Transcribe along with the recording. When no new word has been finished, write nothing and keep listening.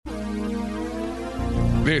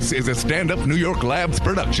This is a Stand Up New York Labs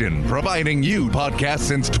production, providing you podcasts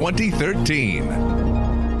since 2013.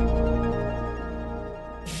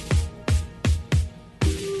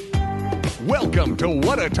 Welcome to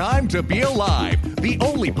What a Time to Be Alive, the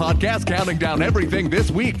only podcast counting down everything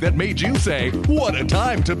this week that made you say, what a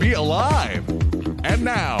time to be alive. And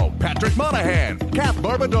now, Patrick Monahan, Kath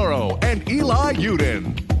Barbadoro, and Eli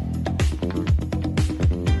Uden.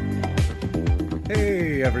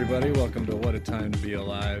 Hey everybody, welcome to What a Time to Be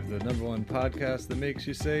Alive, the number one podcast that makes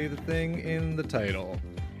you say the thing in the title.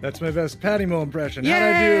 That's my best Patty Mo impression. How'd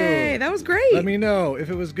I do? Yay! That was great. Let me know if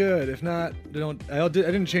it was good. If not, I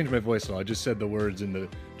didn't change my voice at all. I just said the words in the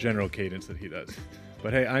general cadence that he does.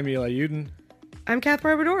 But hey, I'm Eli Uden. I'm Kath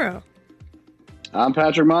Barbadoro. I'm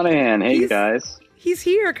Patrick Monahan. Hey, guys. He's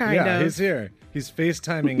here, kind of. Yeah, he's here. He's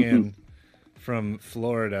FaceTiming in from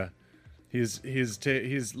Florida. He's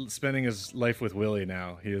spending his life with Willie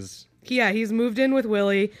now. He's moved in with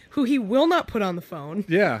Willie, who he will not put on the phone.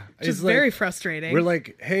 Yeah. Which is very frustrating. We're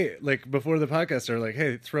like, hey, like before the podcast, they're like,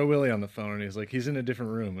 hey, throw Willie on the phone. And he's like, he's in a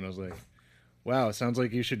different room. And I was like, wow, it sounds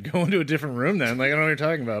like you should go into a different room then. Like, I don't know what you're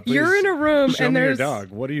talking about. Please you're in a room show and me there's your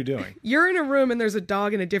dog. What are you doing? You're in a room and there's a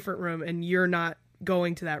dog in a different room and you're not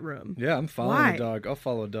going to that room. Yeah, I'm following Why? a dog. I'll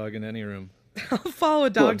follow a dog in any room. I'll follow a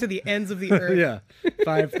dog to the ends of the earth. Yeah,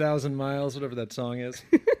 5,000 miles, whatever that song is.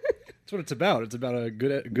 That's what it's about. It's about a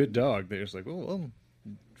good dog. They're just like, well, I'll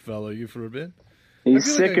follow you for a bit.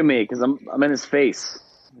 He's sick of me because I'm in his face.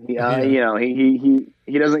 You know, he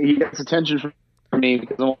gets attention from me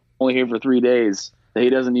because I'm only here for 3 days that he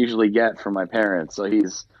doesn't usually get from my parents. So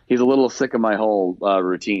he's a little sick of my whole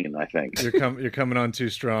routine, I think. You're coming on too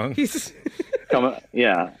strong.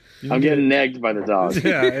 Yeah. I'm getting negged by the dog.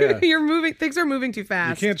 Yeah. You're moving. Things are moving too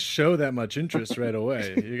fast. You can't show that much interest right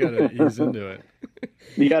away. You gotta ease into it.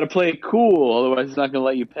 You got to play it cool, otherwise he's not going to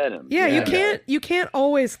let you pet him. Yeah, you can't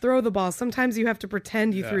always throw the ball. Sometimes you have to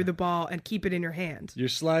pretend you threw the ball and keep it in your hand. You're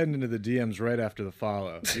sliding into the DMs right after the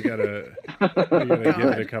follow. You gotta give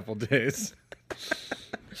it a couple days.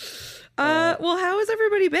 Well, how has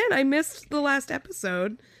everybody been? I missed the last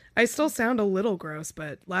episode. I still sound a little gross,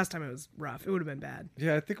 but last time it was rough. It would have been bad.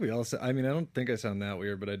 Yeah, I think we all. I mean, I don't think I sound that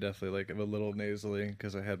weird, but I definitely am a little nasally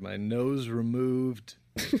because I had my nose removed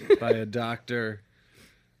by a doctor.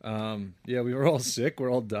 Yeah, we were all sick.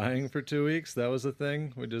 We're all dying for 2 weeks. That was the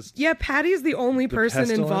thing. Patty's the only person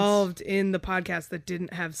pestilence. involved in the podcast that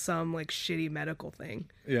didn't have some like shitty medical thing.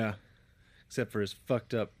 Yeah, except for his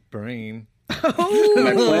fucked up brain.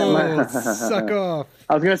 Oh, suck off!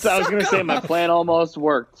 I was gonna say my plan almost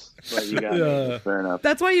worked, but you got me. Fair enough.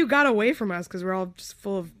 that's why you got away from us, because we're all just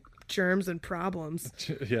full of germs and problems.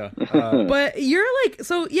 Yeah, but you're like,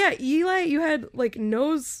 so yeah, Eli, you had like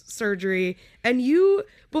nose surgery, and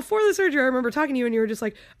before the surgery, I remember talking to you, and you were just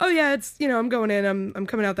like, "Oh yeah, it's I'm going in, I'm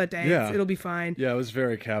coming out that day. Yeah. It'll be fine." Yeah, I was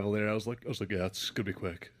very cavalier. I was like, yeah, it's gonna be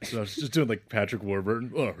quick. So I was just doing like Patrick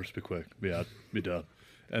Warburton. Oh, just be quick. Yeah, be done.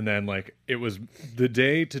 And then, like, it was the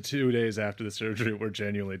day to 2 days after the surgery were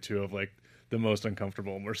genuinely two of, like, the most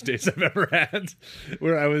uncomfortable and worst days I've ever had.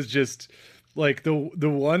 Where I was just, like, the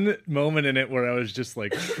one moment in it where I was just,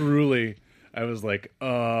 like, truly, I was like,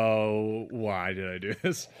 oh, why did I do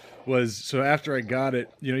this? Was, so after I got it,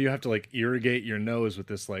 you have to, like, irrigate your nose with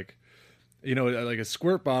this, like a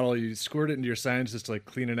squirt bottle. You squirt it into your sinuses to like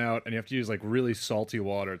clean it out, and you have to use like really salty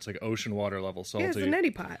water. It's like ocean water level salty. Yeah, it's a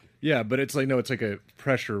neti pot. Yeah, but it's like it's like a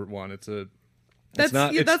pressure one. That's the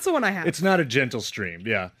one I have. It's not a gentle stream.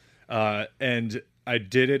 Yeah, and I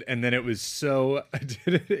did it, and then it was I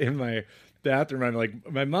did it in my bathroom. I'm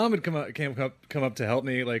like, my mom had come up to help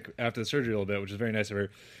me like after the surgery a little bit, which is very nice of her.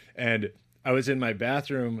 And I was in my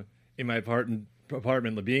bathroom in my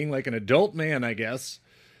apartment, being like an adult man, I guess.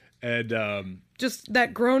 And just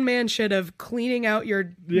that grown man shit of cleaning out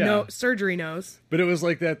your surgery nose. But it was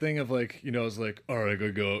like that thing of like, I was like, all right, I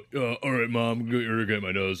gotta go. All right, Mom, I'm gonna irrigate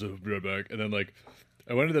my nose. I'll be right back. And then like,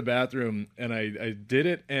 I went to the bathroom and I did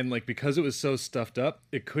it. And like, because it was so stuffed up,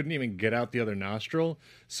 it couldn't even get out the other nostril.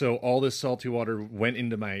 So all this salty water went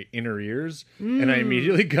into my inner ears. And I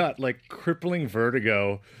immediately got like crippling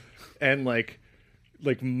vertigo and like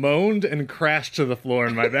moaned and crashed to the floor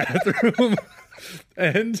in my bathroom.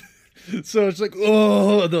 And so it's like,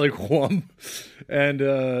 oh, they're like, whum. And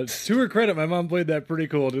to her credit, my mom played that pretty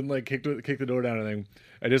cool. Didn't like kick the door down or anything.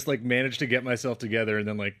 I just like managed to get myself together and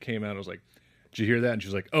then like came out. I was like, did you hear that? And she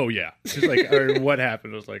was like, oh yeah. She's like, or what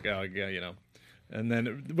happened? I was like, oh yeah, And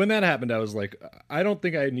then when that happened, I was like, I don't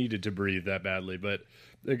think I needed to breathe that badly, but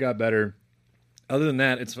it got better. Other than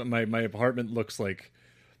that, it's my apartment looks like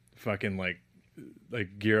fucking like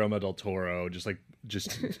Guillermo del Toro, just like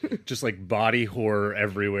just like body horror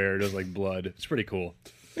everywhere, just like blood. It's pretty cool.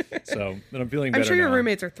 So, and I'm feeling better I'm sure your now.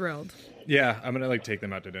 roommates are thrilled Yeah, I'm gonna like take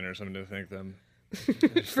them out to dinner, so I'm gonna thank them.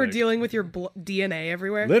 for like- dealing with your DNA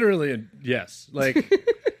everywhere. Literally, yes. Like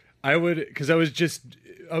I would, because I was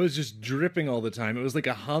just dripping all the time. It was like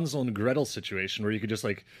a Hansel and Gretel situation where you could just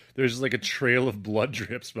like, there's just like a trail of blood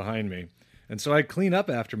drips behind me, and so I'd clean up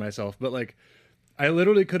after myself. But like, I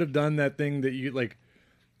literally could have done that thing that you like.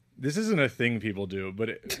 This isn't a thing people do,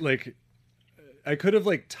 but like, I could have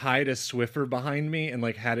like tied a Swiffer behind me and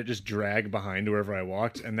like had it just drag behind wherever I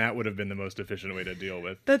walked, and that would have been the most efficient way to deal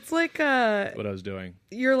with That's like what I was doing.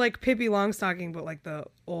 you're like Pippi Longstocking, but like the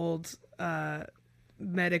old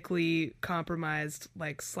medically compromised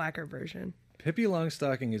like slacker version. Pippi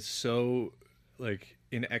Longstocking is so like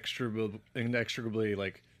inextricably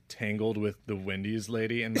like tangled with the Wendy's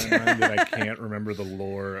lady in my mind that I can't remember the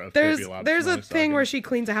lore of There's Pippi Longstocking. there's a thing where she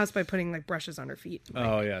cleans a house by putting like brushes on her feet.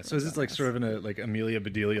 Oh yeah, so is this like sort of in a like Amelia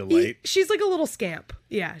Bedelia light? She's like a little scamp.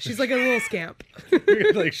 Yeah, she's like a little scamp.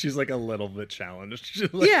 Like she's like a little bit challenged.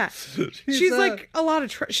 She's like, Yeah, she's like a lot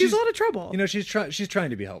of she's a lot of trouble. you know, she's trying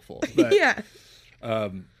to be helpful. But, Yeah,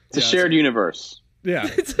 It's a shared universe. yeah.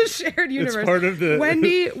 it's a shared universe. part of the-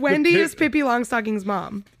 Wendy is Pippi Longstocking's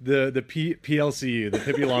mom. The PLCU, the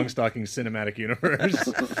Pippi Longstocking cinematic universe,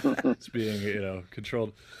 it's being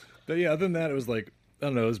controlled. But yeah, other than that, it was like I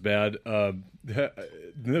don't know, it was bad.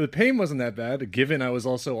 The pain wasn't that bad, given I was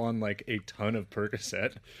also on like a ton of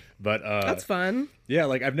Percocet. But That's fun. yeah,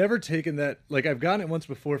 like I've never taken that. Like I've gotten it once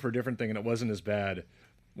before for a different thing, and it wasn't as bad.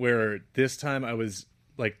 Where this time I was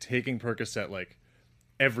like taking Percocet like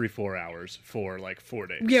every 4 hours for like 4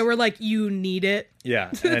 days. Yeah, we're like you need it.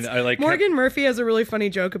 Yeah, and I like Morgan Murphy has a really funny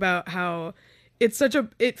joke about how it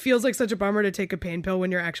feels like such a bummer to take a pain pill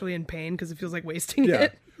when you're actually in pain because it feels like wasting Yeah.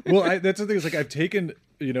 it. Well, that's the thing is like I've taken,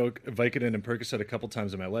 Vicodin and Percocet a couple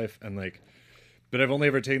times in my life, and like, but I've only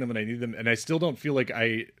ever taken them when I need them, and I still don't feel like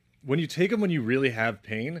when you take them when you really have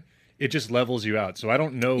pain, it just levels you out. So I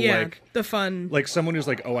don't know, Yeah, the fun. like someone who's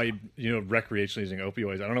like, oh, recreationally using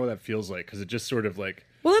opioids. I don't know what that feels like because it just sort of like,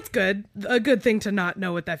 Well, that's good. A good thing to not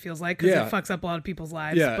know what that feels like because Yeah. it fucks up a lot of people's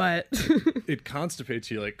lives. Yeah. But it constipates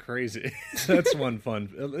you like crazy. That's one fun.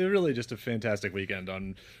 Really, just a fantastic weekend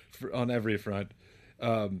on every front.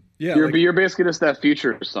 Yeah, You're, you're basically just that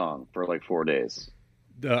Future song for like 4 days.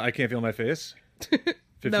 I can't feel my face. 56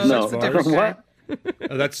 No, that's a bars. different guy. What?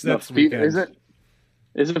 Oh, that's No, weekend.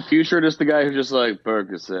 Isn't Future just the guy who's just like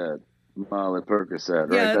Percocet, Molly Percocet,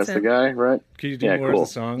 right? Yeah, that's that's the him. guy, right? Can you do Yeah, more cool. of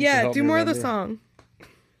the song? to yeah, help do me more of the remember? song.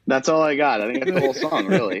 That's all I got. I think that's the whole song,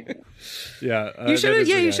 really. Yeah, You should that have. is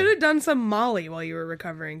Yeah, the you guy. should have done some Molly while you were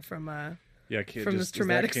recovering from. Yeah, from this is that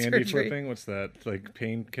traumatic candy surgery. flipping. What's that? Like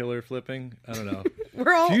painkiller flipping? I don't know.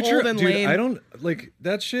 We're all old and dude, lame. I don't like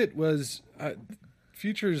that shit. Was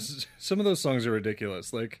Future's? Some of those songs are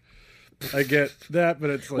ridiculous. Like, I get that, but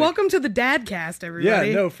it's like, Welcome to the Dadcast, everybody.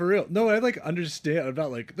 yeah, no, for real. No, I like understand. I'm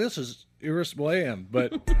not like this is irresponsible. I am,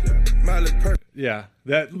 but yeah,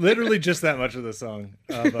 that literally just that much of the song.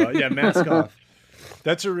 Yeah, Mask Off.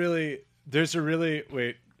 There's a really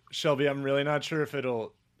wait, Shelby. I'm really not sure if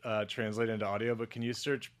it'll translate into audio, but can you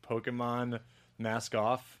search Pokemon Mask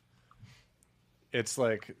Off? It's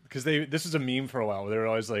like because this was a meme for a while. Where they were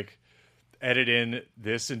always like edit in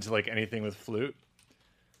this into like anything with flute.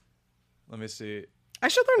 Let me see. I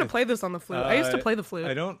should learn to play this on the flute. I used to play the flute.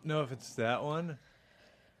 I don't know if it's that one.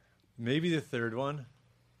 Maybe the third one.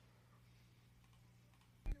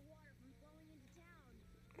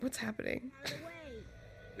 What's happening?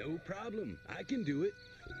 No problem. I can do it.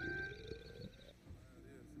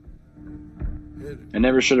 I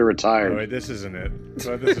never should have Oh retired. wait, this isn't it.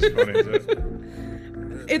 But this is funny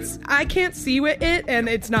too. I can't see it, and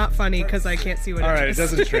it's not funny because I can't see what All it right, it is.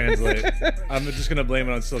 doesn't translate. I'm just gonna blame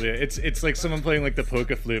it on Sylvia. It's like someone playing like the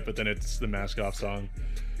polka flute, but then it's the Mask Off song.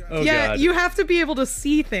 Oh Yeah, God. you have to be able to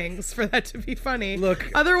see things for that to be funny. Look-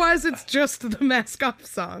 Otherwise, it's just the Mask Off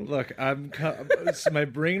song. Look, my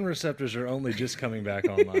brain receptors are only just coming back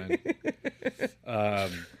online.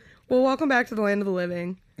 Well, welcome back to the land of the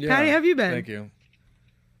living. Yeah, Patty, how have you been? Thank you.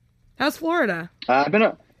 How's Florida? I've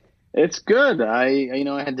been. It's good. I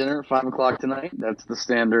had dinner at 5 o'clock tonight. That's the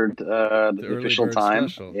standard, the early official bird time,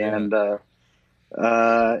 special, and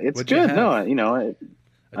it's What'd you good. have? No, A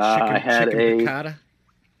I had chicken a- piccata?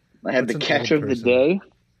 I had What's the an catch old of the person? day.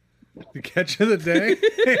 The catch of the day.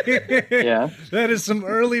 Yeah. That is some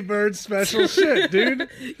early bird special shit, dude.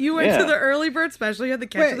 You went Yeah. to the early bird special. You had the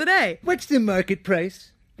catch of the day. What's the market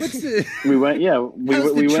price? What's the? We went. Yeah, we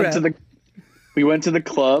How's the went to trap? we went to the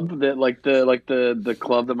club that the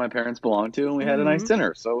club that my parents belonged to, and we had a nice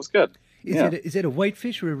dinner. So it was good. Is Yeah. it a white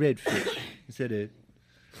fish or a red fish? said it.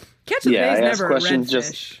 Catch of the Yeah, day is I ask never a questions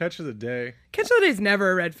just- redfish. Catch of the day. Catch of the day is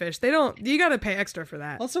never a redfish. They don't. You got to pay extra for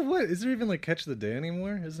that. Also, what is there even like catch of the day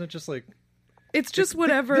anymore? Isn't it just like It's just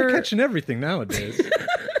whatever. they're catching everything nowadays?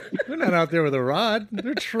 They're not out there with a rod.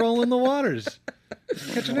 They're trolling the waters,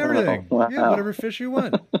 catching everything. wow. Yeah, whatever fish you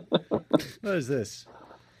want. What is this?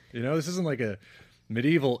 You know, this isn't like a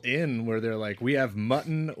medieval inn where they're like, we have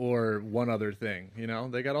mutton or one other thing. You know,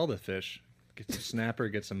 they got all the fish. Get some snapper,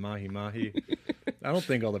 get some mahi-mahi. I don't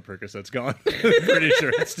think all the Percocet's gone. I'm pretty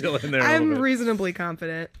sure it's still in there. I'm reasonably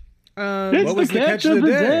confident. It's What was the catch of of the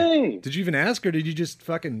the day? day. Did you even ask, or did you just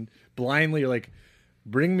fucking blindly like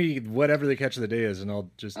bring me whatever the catch of the day is, and I'll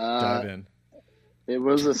just dive in? It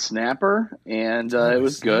was a snapper, and it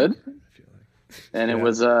was good. And it Yeah.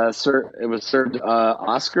 was served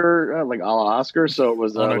Oscar, like a la Oscar. So it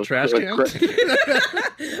was On a it was trash can? Yep.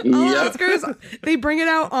 Oscars, they bring it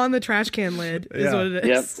out on the trash can lid. Is Yeah. what it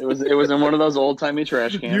Yep, is. it was in one of those old timey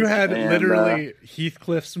trash cans. You had and, literally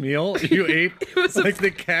Heathcliff's meal. You ate was like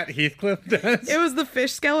the cat Heathcliff does. It was the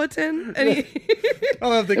fish skeleton, and he.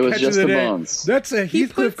 I'll have the It was catch of just the the day. bones. That's a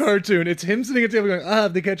Heathcliff puts- cartoon. It's him sitting at the table going, "I'll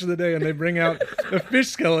have the catch of the day," and they bring out a fish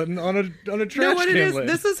skeleton on a trash No, what can it is, lid.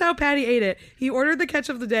 this is how Patty ate it. He ordered the catch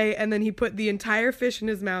of the day, and then he put the entire fish in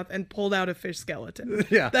his mouth and pulled out a fish skeleton.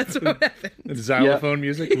 Yeah. That's what happened. And xylophone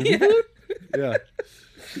music. Yeah.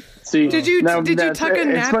 See, Did you now, did you that's- tuck a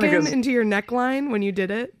it's funny napkin 'cause into your neckline when you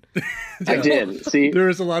did it? I did. See, There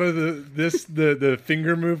was a lot of the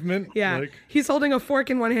finger movement. Yeah. Like, He's holding a fork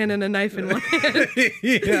in one hand and a knife in one hand.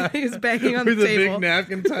 yeah. He's banging on With the a table. big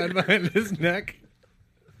napkin tied behind his neck.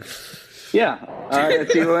 yeah.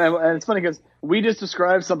 See, and it's funny because we just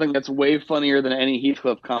described something that's way funnier than any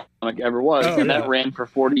Heathcliff comic ever was, Oh, and yeah. that ran for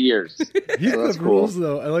 40 years. Heathcliff cool. rules,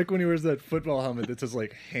 though. I like when he wears that football helmet that says,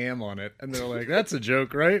 like, ham on it. And they're like, that's a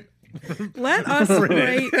joke, right? Let us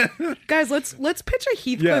write, guys. Let's pitch a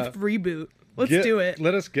Heathcliff Yeah. reboot. Let's do it.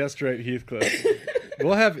 Let us guest write Heathcliff.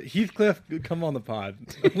 We'll have Heathcliff come on the pod.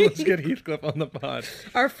 Let's get Heathcliff on the pod.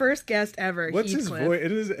 Our first guest ever. What's his Heathcliff.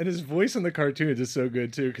 voice? And his voice in the cartoon is just so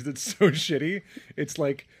good, too, because it's so shitty. It's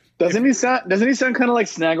like... Doesn't he sound kind of like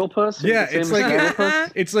Snagglepuss? Yeah, The same it's as like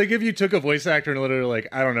Snagglepuss? it's like if you took a voice actor and literally like,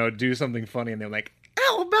 I don't know, do something funny, and they're like,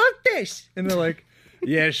 "How about this?" And they're like,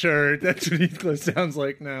 "Yeah, sure." That's what Heathcliff sounds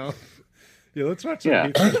like now. Yeah, let's watch some Yeah.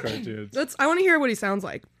 Heathcliff cartoons. I want to hear what he sounds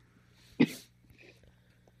like.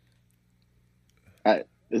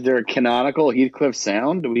 Is there a canonical Heathcliff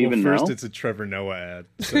sound? Do we Well, even first know? it's a Trevor Noah ad.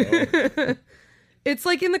 So It's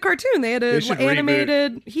like in the cartoon. They had They an should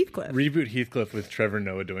animated Heathcliff. reboot Heathcliff with Trevor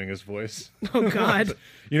Noah doing his voice. Oh God.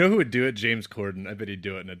 You know who would do it? James Corden. I bet he'd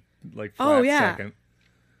do it in a like flat Oh, yeah. second.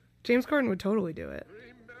 James Corden would totally do it.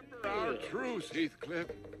 Remember our truce, Heathcliff.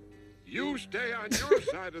 You stay on your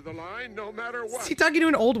side of the line no matter what. Is he talking to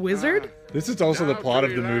an old wizard? This is also the Now plot to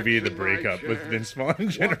of the relax movie The in my Breakup with chair, Vince Vaughn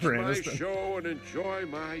and Jennifer Watch my Aniston. show and enjoy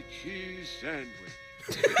my cheese sandwich.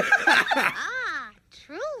 Ah,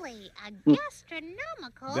 truly a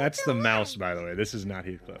gastronomical. That's the delight. mouse, by the way. This is not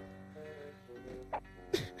Heathcliff.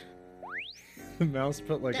 The mouse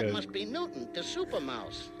put like That a. must be Newton, the super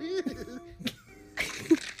mouse. Yo,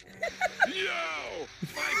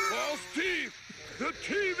 my false teeth. The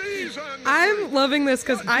TV's on. The I'm loving this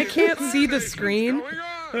because I can't see the screen.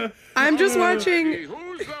 I'm just watching.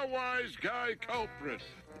 Who's the wise guy culprit?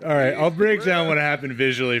 All right, I'll break down what happened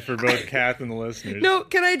visually for both Kath and the listeners. No,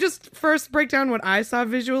 can I just first break down what I saw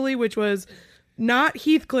visually, which was not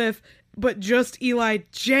Heathcliff, but just Eli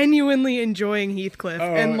genuinely enjoying Heathcliff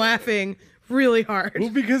and laughing really hard. Well,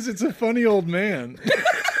 because it's a funny old man.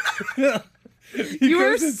 You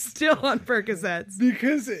are Because it's- still on Percocets.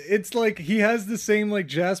 Because it's like he has the same like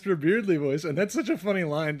Jasper Beardley voice, and that's such a funny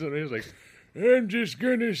line. To me. He's like, "I'm just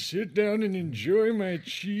gonna sit down and enjoy my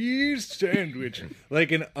cheese sandwich,"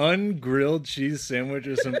 like an ungrilled cheese sandwich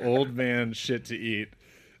is some old man shit to eat.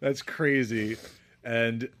 That's crazy.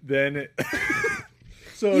 And then,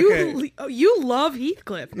 so okay, You love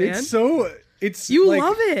Heathcliff, man. it's You like,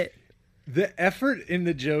 love it. The effort in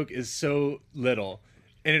the joke is so little,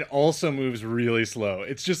 and it also moves really slow.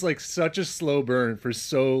 It's just like such a slow burn for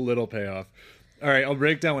so little payoff. All right, I'll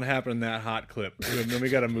break down what happened in that hot clip, and then we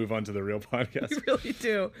got to move on to the real podcast. You really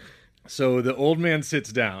do. So the old man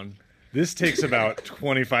sits down. This takes about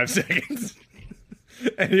 25 seconds.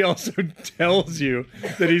 And he also tells you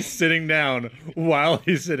that he's sitting down while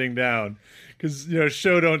he's sitting down. Because, you know,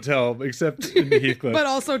 show don't tell, except in Heathcliff. But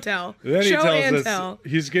also tell. Then he Show tells and us tell.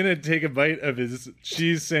 he's going to take a bite of his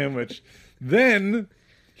cheese sandwich. Then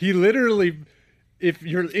he literally, if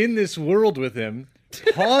you're in this world with him,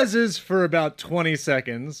 pauses for about 20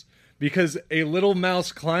 seconds, because a little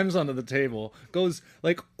mouse climbs onto the table, goes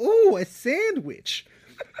like, "Oh, a sandwich,"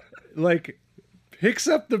 like picks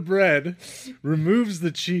up the bread, removes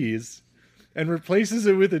the cheese, and replaces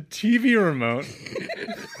it with a TV remote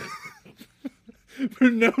for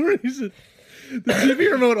no reason. The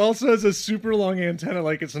TV remote also has a super long antenna,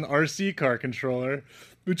 like it's an RC car controller,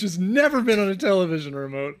 which has never been on a television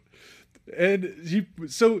remote. And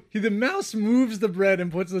the mouse moves the bread and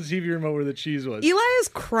puts the TV remote where the cheese was. Eli is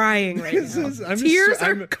crying right now. Tears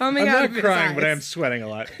are coming out of his eyes. I'm not crying, but I'm sweating a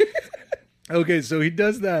lot. Okay, so he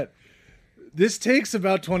does that. This takes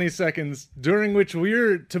about 20 seconds, during which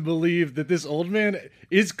we're to believe that this old man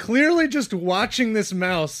is clearly just watching this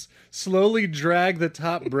mouse slowly drag the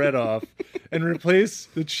top bread off and replace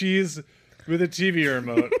the cheese with a TV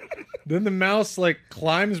remote. Then the mouse, like,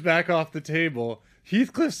 climbs back off the table.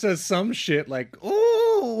 Heathcliff says some shit like,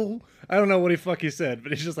 "Oh," I don't know what he said,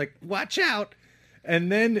 but he's just like, "Watch out." And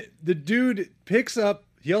then the dude picks up,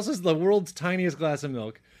 he also has the world's tiniest glass of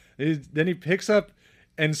milk. Then he picks up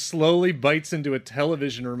and slowly bites into a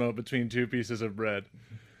television remote between two pieces of bread.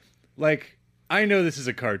 Like, I know this is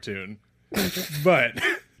a cartoon, but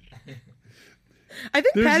I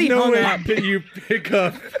think there's Patty no hung way up. that you pick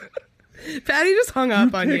up. Patty just hung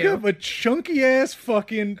up on Pick you. up a chunky ass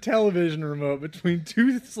fucking television remote between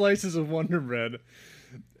two slices of Wonder Bread,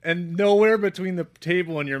 and nowhere between the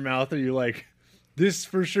table and your mouth are you like, "This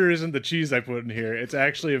for sure isn't the cheese I put in here. It's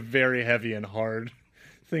actually a very heavy and hard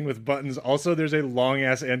thing with buttons. Also, there's a long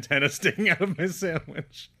ass antenna sticking out of my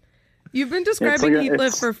sandwich." You've been describing like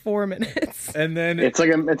Heathcliff for 4 minutes. And then It's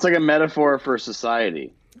like a metaphor for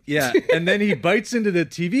society. yeah, and then he bites into the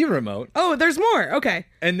TV remote. Oh, there's more. Okay.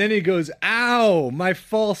 And then he goes, "Ow, my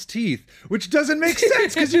false teeth," which doesn't make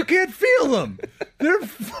sense because you can't feel them. They're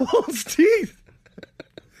false teeth.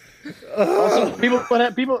 Also, people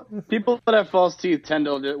that have false teeth tend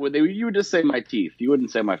to you would just say my teeth. You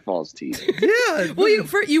wouldn't say my false teeth. Yeah. Well,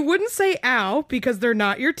 you wouldn't say "ow" because they're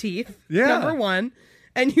not your teeth. Yeah. Number one,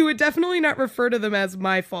 and you would definitely not refer to them as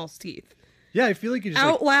 "my false teeth." Yeah, I feel like you just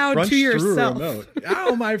Out loud crunched to through a yourself. remote.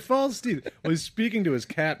 Ow, my false teeth. Well, he's speaking to his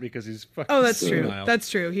cat because he's fucking. Oh, that's true. senile. That's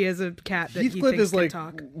true. He has a cat that he Heathcliff thinks is can like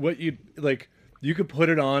talk. what you like. You could put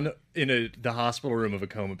it on in the hospital room of a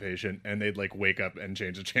coma patient, and they'd like wake up and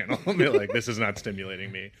change the channel and be like, "This is not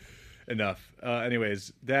stimulating me enough."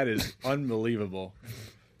 Anyways, that is unbelievable.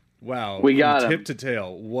 Wow, We got from him. tip to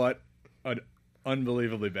tail. What an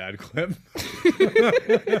unbelievably bad clip.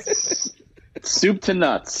 Soup to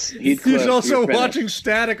nuts. He's also watching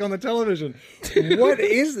Static on the television. What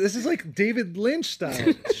is this? Is like David Lynch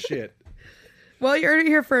style shit. Well, you heard it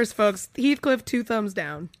here first, folks. Heathcliff, 2 thumbs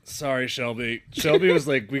down. Sorry, Shelby. Shelby was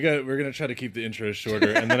like, we're gonna try to keep the intro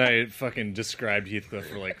shorter, and then I fucking described Heathcliff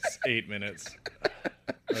for like 8 minutes.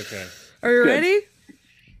 Okay. Are you ready?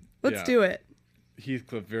 Let's Yeah. do it.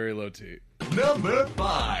 Heathcliff, very low T. Number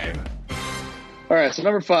 5. All right, so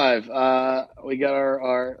number 5, we got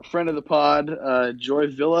our friend of the pod, Joy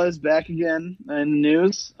Villa is back again in the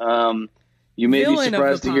news. You may Villain be of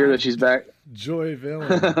surprised the to hear pod. that she's back. Joy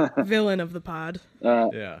Villain. Villain of the pod.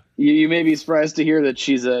 Yeah. You may be surprised to hear that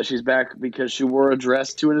she's back because she wore a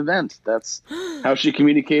dress to an event. That's how she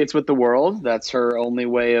communicates with the world. That's her only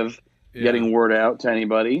way of Yeah. getting word out to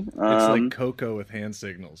anybody. It's like Coco with hand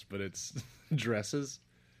signals, but it's dresses.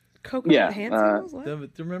 Coco Yeah, with hand signals?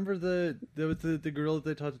 What? Remember the girl that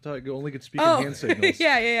they taught to talk only could speak Oh, in hand signals?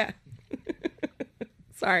 yeah.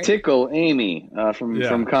 Sorry. Tickle Amy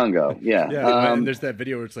from Congo. Yeah. Yeah, and there's that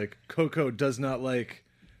video where it's like Coco does not like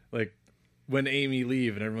when Amy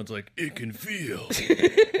leave, and everyone's like, "It can feel."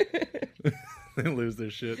 They lose their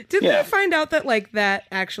shit. Did Yeah. they find out that that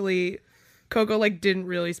actually Coco didn't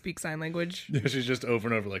really speak sign language? Yeah, she's just over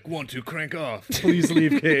and over like, "Want to crank off? Please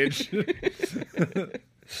leave cage."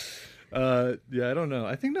 Yeah, I don't know.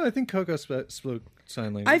 I think Coco spoke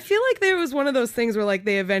sign language. I feel like there was one of those things where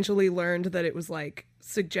they eventually learned that it was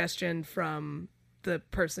suggestion from the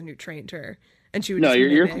person who trained her, and she would. No, just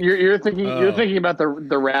you're mimic. thinking about the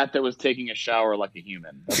rat that was taking a shower like a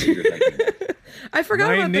human. That's what you're thinking. I forgot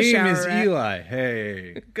My about the name shower is rat. Say.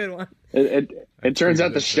 Hey. Good one. It turns tweeted out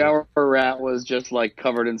the that shower rat was just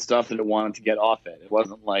covered in stuff that it wanted to get off it. It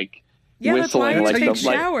wasn't Yeah, that's why whistling I take the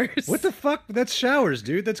showers. What the fuck? That's showers,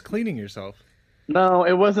 dude. That's cleaning yourself. No,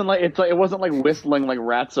 it wasn't it wasn't like whistling like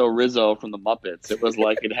Ratso Rizzo from the Muppets. It was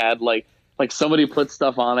it had like somebody put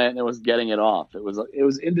stuff on it and it was getting it off. It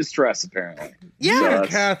was in distress apparently. Yeah. So You and that's-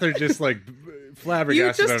 Kath are just flabbergasted You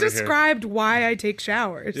just over described why I take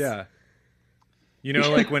showers. here. Yeah. You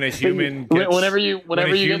know, like when a human When- gets, whenever you when a get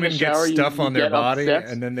in the human shower, gets stuff you on their get body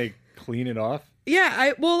upset. and then they clean it off.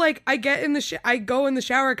 Yeah, I get in the I go in the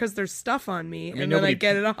shower because there's stuff on me, and then I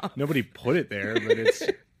get it off. Nobody put it there, but it's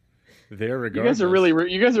there regardless.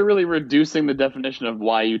 You guys are really reducing the definition of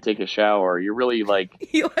why you take a shower. You're really like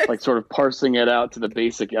sort of parsing it out to the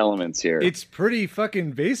basic elements here. It's pretty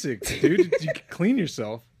fucking basic, dude. You clean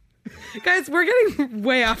yourself. Guys, we're getting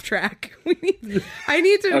way off track. I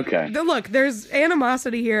need to. Okay. Look, there's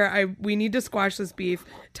animosity here. We need to squash this beef.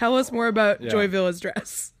 Tell us more about Joy Villa's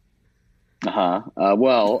dress.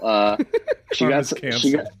 Well, she got some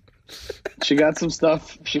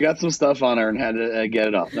stuff. She got some stuff on her and had to get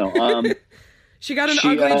it off. No, she got an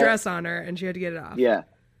ugly dress on her and she had to get it off. Yeah.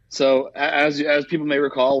 So as people may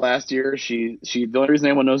recall, last year she the only reason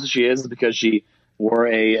anyone knows who she is because she wore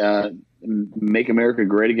a "Make America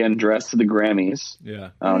Great Again" dress to the Grammys.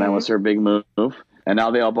 Yeah. That was her big move. And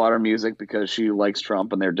now they all bought her music because she likes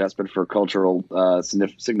Trump and they're desperate for cultural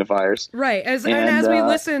signifiers. Right. As we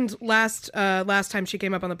listened last time she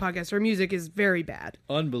came up on the podcast, her music is very bad.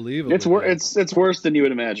 Unbelievable. It's worse than you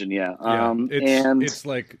would imagine. Yeah. It's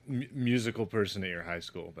like musical person at your high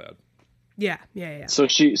school bad. Yeah. So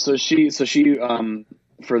she for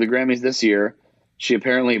the Grammys this year, she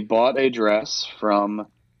apparently bought a dress from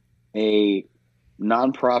a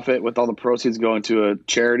nonprofit with all the proceeds going to a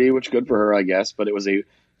charity, which good for her, I guess. But it was a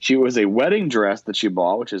wedding dress that she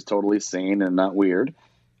bought, which is totally sane and not weird.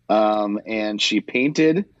 And she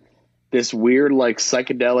painted this weird, like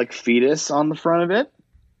psychedelic fetus on the front of it,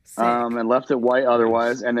 and left it white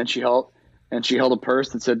otherwise. And then she held a purse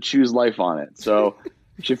that said "Choose Life" on it. So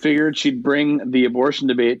she figured she'd bring the abortion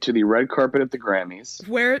debate to the red carpet at the Grammys,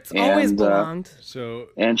 where it's always belonged.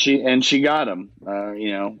 And she got him.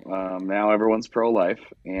 Now everyone's pro-life,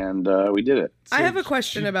 and we did it. I have a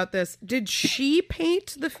question about this. Did she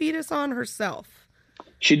paint the fetus on herself?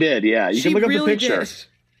 She did. Yeah, you can look up the picture. Did.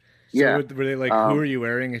 Yeah. So were they like, "Who are you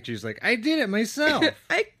wearing?" And she's like, "I did it myself."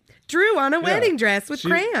 I drew on a wedding dress with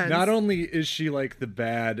crayons. Not only is she like the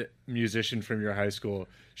bad musician from your high school,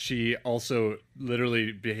 she also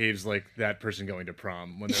literally behaves like that person going to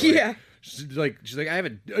prom when they're she's like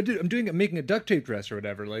I'm making a duct tape dress or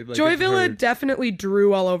whatever. Like Joy Villa definitely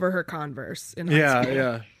drew all over her Converse in high school.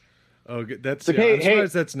 Yeah. Oh, that's I'm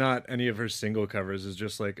surprised that's not any of her single covers. Is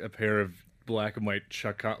just like a pair of black and white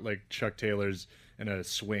Chuck Taylors and a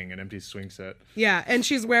swing, an empty swing set. Yeah, and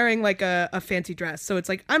she's wearing like a fancy dress, so it's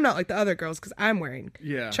like I'm not like the other girls because I'm wearing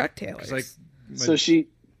Chuck Taylors.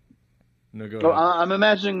 No, go ahead. I'm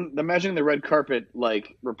imagining the red carpet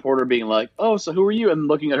like reporter being like, "Oh, so who are you?" and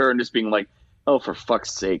looking at her and just being like, "Oh, for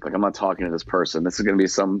fuck's sake! Like I'm not talking to this person. This is going to be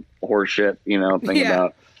some horseshit, thing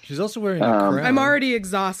about." She's also wearing a crown. I'm already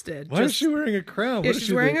exhausted. Why is she wearing a crown? Yeah,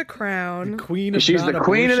 she's wearing a crown. The queen of She's the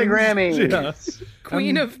queen of the Grammys. Yeah.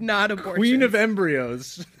 Queen of not abortions. Queen of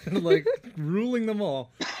embryos. Like ruling them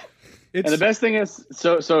all. And the best thing is,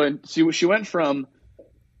 she went from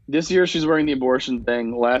this year she's wearing the abortion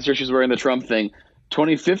thing. Last year she's wearing the Trump thing.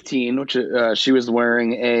 2015, which she was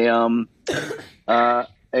wearing it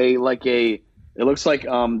looks like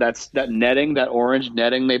that's that netting, that orange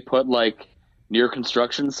netting they put like near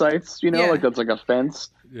construction sites, like that's like a fence.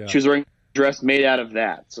 Yeah. She was wearing a dress made out of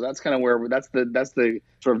that. So that's kind of where that's the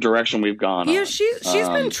sort of direction we've gone. Yeah, she's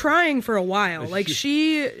been trying for a while. Like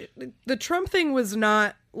the Trump thing was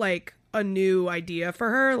not like a new idea for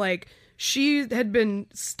her. Like she had been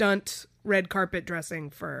stunt red carpet dressing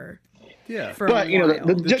for a while.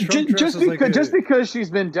 Just because she's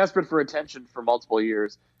been desperate for attention for multiple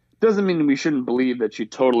years doesn't mean we shouldn't believe that she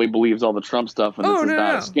totally believes all the Trump stuff and this is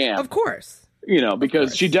not a scam. Of course.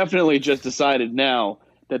 Because she definitely just decided now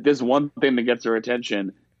that this one thing that gets her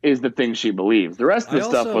attention is the thing she believes. The rest of the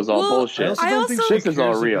stuff was all bullshit. I don't think she cares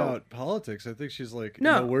all real. About politics. I think she's like, in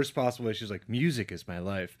the worst possible way, she's like, music is my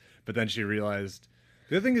life. But then she realized,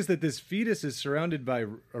 the other thing is that this fetus is surrounded by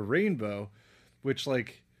a rainbow, which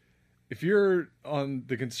like, if you're on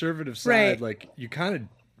the conservative side, like you kind of,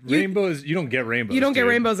 rainbows, you don't get rainbows. You don't get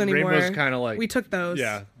rainbows anymore. Rainbows kind of like, we took those.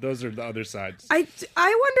 Yeah, those are the other sides. I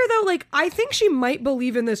wonder though, like I think she might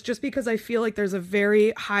believe in this just because I feel like there's a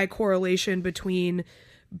very high correlation between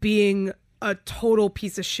being a total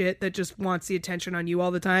piece of shit that just wants the attention on you all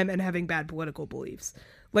the time and having bad political beliefs.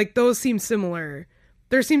 Like those seem similar.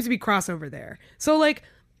 There seems to be crossover there. So like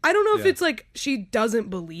I don't know if it's like she doesn't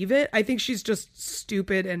believe it. I think she's just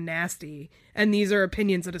stupid and nasty, and these are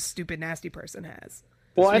opinions that a stupid nasty person has.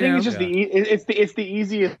 Well, I think it's just it's the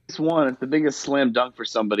easiest one. It's the biggest slam dunk for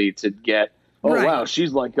somebody to get. Oh wow,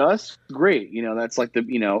 she's like us. Great, that's like the I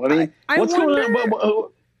mean, what's going on?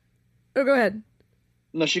 Oh, go ahead.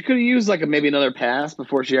 No, she could have used like maybe another pass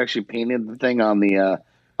before she actually painted the thing on the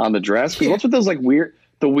dress. Because what's with those like weird?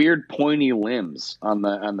 the weird pointy limbs on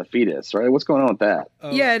the fetus, right? What's going on with that?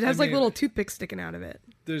 Yeah, it has like little toothpicks sticking out of it.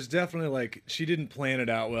 There's definitely like she didn't plan it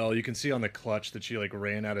out well. You can see on the clutch that she like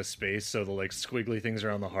ran out of space, so the like squiggly things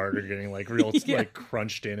around the heart are getting like real like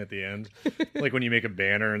crunched in at the end, like when you make a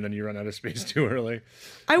banner and then you run out of space too early.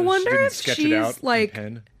 I wonder if sketch she's it out like. in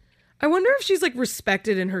pen. I wonder if she's like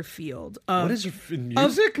respected in her field. Of, What is her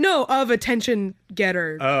music? Of attention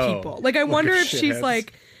getter people. Like I wonder if she's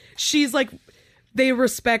like they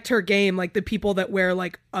respect her game, like the people that wear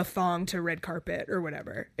like a thong to red carpet or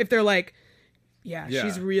whatever. If they're like, yeah.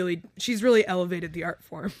 she's really elevated the art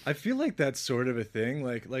form. I feel like that's sort of a thing.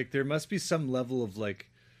 Like there must be some level of like,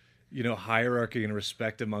 you know, hierarchy and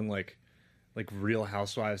respect among like Real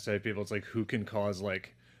Housewives type people. It's like who can cause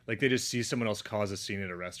like they just see someone else cause a scene at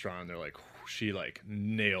a restaurant and they're like, she like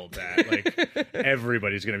nailed that. Like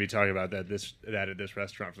everybody's gonna be talking about that at this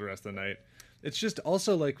restaurant for the rest of the night. It's just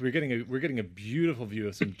also like we're getting a beautiful view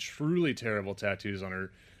of some truly terrible tattoos on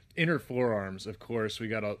her inner forearms. Of course, we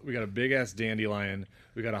got a big ass dandelion.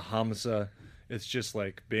 We got a Hamsa. It's just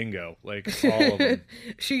like bingo, like all of them.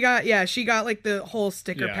 She got like the whole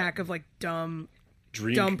sticker pack of like dumb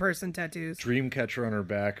person tattoos. Dreamcatcher on her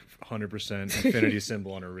back, 100%. Infinity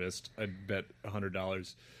symbol on her wrist. I'd bet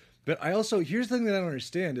 $100. But I also here's the thing that I don't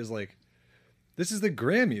understand is like, this is the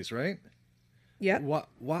Grammys, right? Yeah.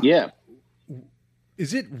 Why? Yeah.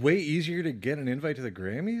 Is it way easier to get an invite to the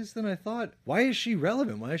Grammys than I thought? Why is she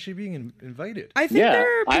relevant? Why is she being invited? I think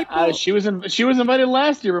there are people. She was invited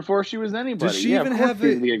last year before she was anybody. Does she even have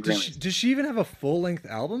does she even have a full length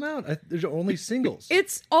album out? There's only singles.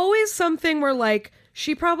 It's always something where like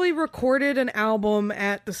she probably recorded an album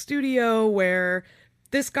at the studio where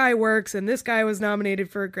this guy works and this guy was nominated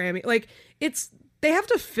for a Grammy. Like they have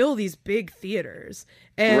to fill these big theaters.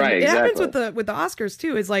 And it happens with the Oscars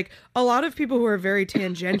too. Is like a lot of people who are very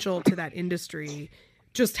tangential to that industry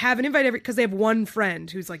just have an invite because they have one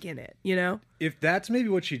friend who's like in it, you know? If that's maybe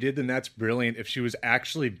what she did, then that's brilliant. If she was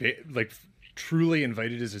actually like truly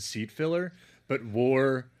invited as a seat filler, but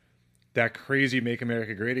wore that crazy Make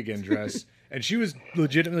America Great Again dress, and she was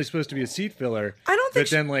legitimately supposed to be a seat filler. I don't think.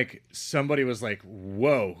 But then like somebody was like,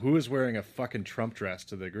 "Whoa, who is wearing a fucking Trump dress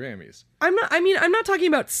to the Grammys?" I'm not talking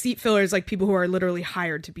about seat fillers like people who are literally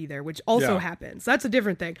hired to be there, which also happens. That's a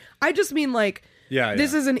different thing. I just mean like,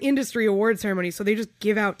 this is an industry award ceremony, so they just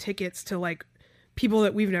give out tickets to like people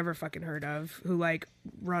that we've never fucking heard of who like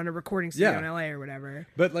run a recording studio in LA or whatever.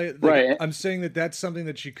 But like I'm saying that that's something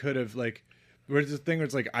that she could have like. Where's the thing where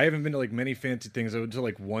it's like I haven't been to like many fancy things. I went to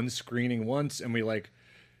like one screening once, and you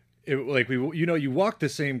walk the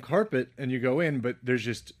same carpet and you go in, but there's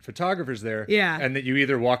just photographers there. Yeah, and that you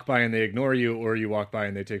either walk by and they ignore you, or you walk by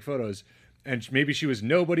and they take photos. And maybe she was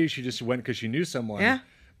nobody. She just went because she knew someone. Yeah,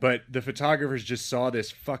 but the photographers just saw this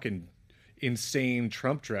fucking insane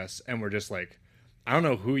Trump dress and were just like, I don't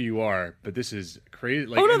know who you are, but this is crazy.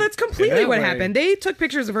 Like, that's completely what happened. They took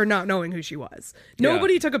pictures of her not knowing who she was.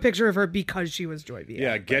 Nobody took a picture of her because she was Joy Vian.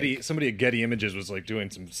 Yeah, somebody at Getty Images was like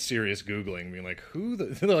doing some serious Googling, being like,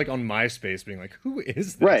 they're like on MySpace being like, who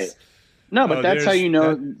is this? Right. No, but that's how you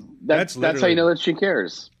know that's how you know that she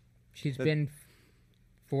cares. She's been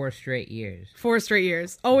 4 straight years. 4 straight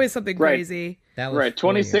years. Always something crazy. That was right.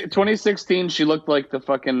 2016, she looked like the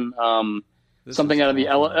fucking something out of the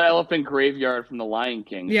elephant graveyard from The Lion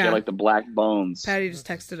King. She had like the black bones. Patty just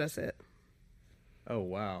texted us it. Oh,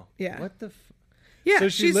 wow. Yeah. What the yeah, so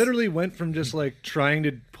she literally went from just like trying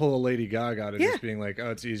to pull a Lady Gaga to just being like,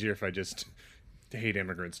 oh, it's easier if I just hate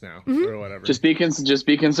immigrants now or whatever. Just be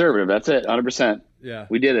conservative. That's it. 100%. Yeah.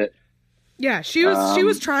 We did it. Yeah, she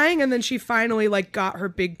was trying, and then she finally like got her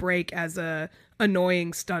big break as a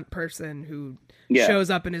annoying stunt person who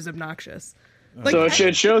shows up and is obnoxious. Like, so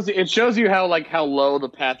it shows you how low the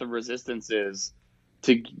path of resistance is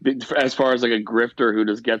as far as like a grifter who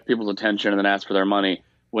just gets people's attention and then asks for their money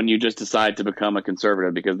when you just decide to become a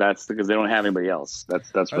conservative because they don't have anybody else.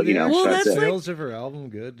 That's what you know. Well, that's it. Sales of her album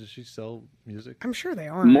good? Does she sell music? I'm sure they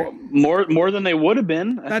are more than they would have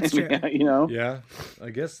been. That's true. You know. Yeah,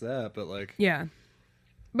 I guess that, but like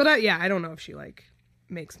but I don't know if she like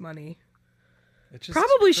makes money.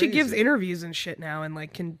 Probably she gives interviews and shit now and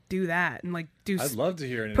like can do that and like do I'd love to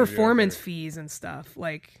hear an performance fees and stuff,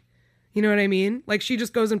 like, you know what I mean? Like she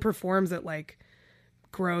just goes and performs at like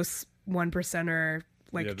gross 1%er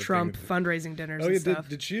like Trump fundraising dinners and stuff.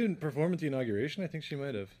 Did she perform at the inauguration? I think she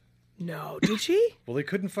might have. No, did she? Well, they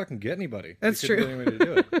couldn't fucking get anybody. That's true. To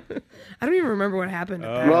do it. I don't even remember what happened.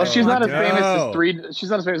 Well, she's not as famous as She's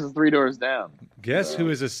not as famous as Three Doors Down. Guess who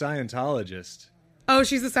is a Scientologist? Oh,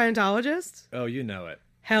 she's a Scientologist? Oh, you know it.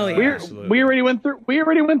 Hell yeah. We already went through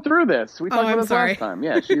this. We talked about I'm this sorry. last time.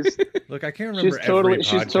 Yeah, she's Look, I can't remember every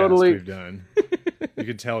podcast we've done. You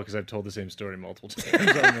can tell because I've told the same story multiple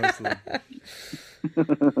times.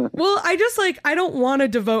 Well, I don't want to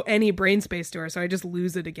devote any brain space to her, so I just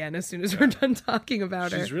lose it again as soon as we're done talking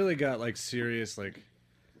about her. She's really got like serious, like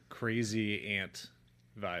crazy aunt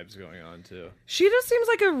vibes going on too. She just seems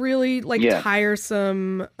like a really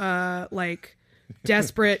tiresome, like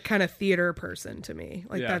desperate kind of theater person to me.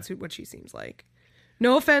 Like that's what she seems like.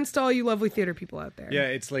 No offense to all you lovely theater people out there. Yeah,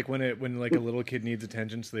 it's like when like a little kid needs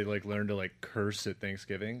attention, so they like learn to like curse at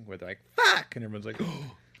Thanksgiving, where they're like "fuck," and everyone's like,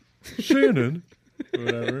 "Oh, Shannon," or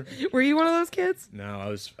whatever. Were you one of those kids? No, I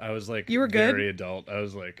was like you were good? very adult. I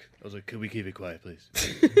was like, could we keep it quiet, please?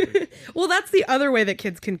 Well, that's the other way that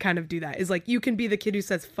kids can kind of do that. Is like you can be the kid who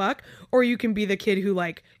says fuck, or you can be the kid who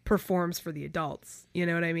like performs for the adults. You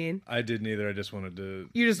know what I mean? I did neither. I just wanted to.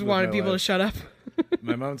 You just wanted people to shut up.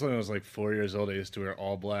 My mom told me when I was like 4 years old, I used to wear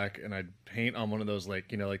all black, and I'd paint on one of those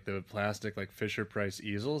like like the plastic like Fisher Price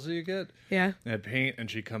easels that you get. Yeah. And I'd paint,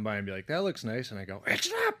 and she'd come by and be like, "That looks nice," and I go,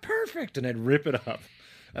 "It's not perfect," and I'd rip it up.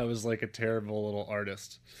 I was like a terrible little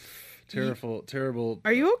artist. Terrible.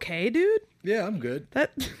 Are you okay, dude? Yeah, I'm good.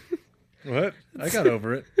 That. What? I got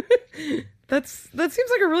over it. That seems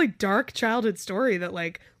like a really dark childhood story that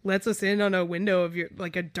like lets us in on a window of your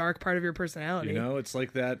like a dark part of your personality. You know, it's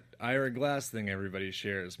like that Ira Glass thing everybody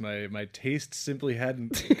shares. My taste simply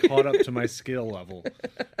hadn't caught up to my skill level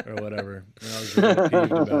or whatever. And I was really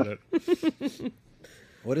peeved about it.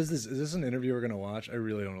 What is this? Is this an interview we're gonna watch? I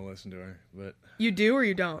really don't want to listen to her, but you do or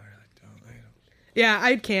you don't? I don't. Yeah,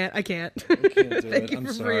 I can't. I can't do it. I'm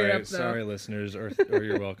sorry. Sorry, listeners, or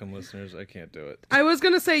you're welcome, listeners. I can't do it. I was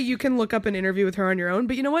gonna say you can look up an interview with her on your own,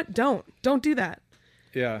 but you know what? Don't do that.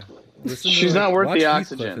 Yeah, she's not worth the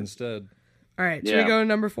oxygen. Instead. All right, should we go to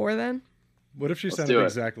number 4 then? What if she sounded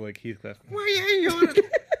exactly like Heathcliff? Well,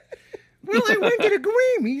 I went to the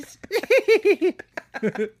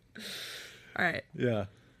Grammys. All right. Yeah.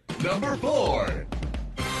 Number 4.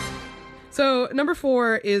 So number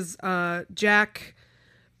 4 is Jack.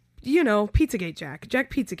 Pizzagate Jack.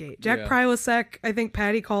 Jack Pizzagate. Jack Prilosec. I think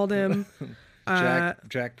Patty called him.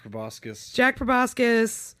 Jack Proboscis. Jack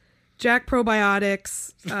Proboscis. Jack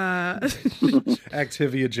Probiotics.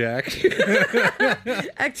 Activia Jack.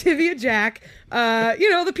 Activia Jack.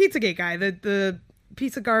 The Pizzagate guy. The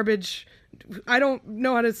piece of garbage. I don't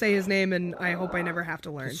know how to say his name, and I hope I never have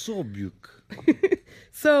to learn.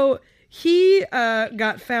 So he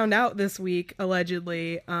got found out this week,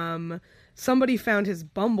 allegedly. Somebody found his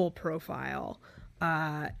Bumble profile,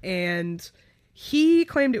 and he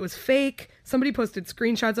claimed it was fake. Somebody posted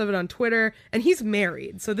screenshots of it on Twitter, and he's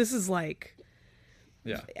married. So this is like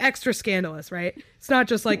extra scandalous, right? It's not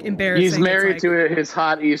just like embarrassing. He's married to his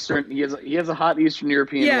hot Eastern. He has a hot Eastern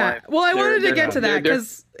European wife. Well, I wanted to get to that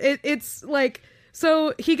because it's like.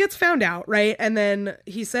 So he gets found out, right? And then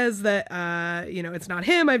he says that, it's not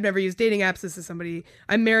him. I've never used dating apps. This is somebody.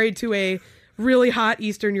 I'm married to a really hot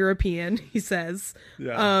Eastern European, he says.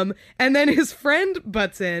 Yeah. And then his friend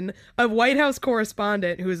butts in, a White House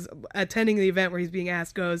correspondent who's attending the event where he's being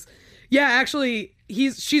asked, goes, yeah, actually,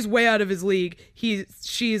 she's way out of his league.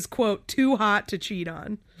 She's, quote, too hot to cheat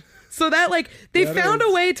on. So that, like, they found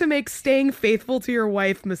a way to make staying faithful to your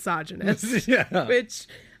wife misogynist. Yeah. Which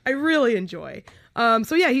I really enjoy.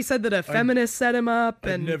 So yeah, he said that a feminist set him up,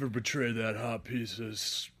 and I'd never betray that hot piece of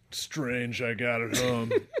strange I got at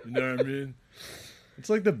home. You know what I mean? It's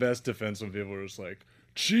like the best defense when people are just like,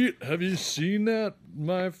 cheat, have you seen that,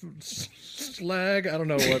 my slag? I don't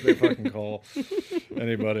know what they fucking call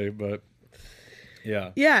anybody, but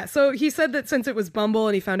yeah. Yeah, so he said that since it was Bumble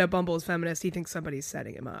and he found out Bumble is feminist, he thinks somebody's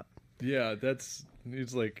setting him up. Yeah,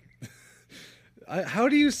 he's like... How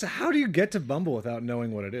do you get to Bumble without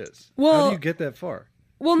knowing what it is? Well, how do you get that far?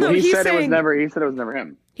 Well, no, he said it was never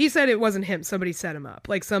him. He said it wasn't him. Somebody set him up.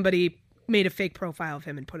 Like somebody made a fake profile of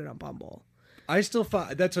him and put it on Bumble. I still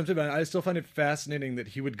find it fascinating that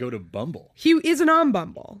he would go to Bumble. He isn't on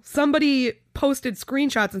Bumble. Somebody posted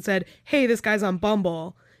screenshots and said, "Hey, this guy's on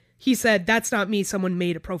Bumble." He said, "That's not me. Someone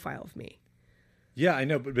made a profile of me." Yeah, I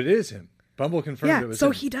know, but it is him. Bumble confirmed it was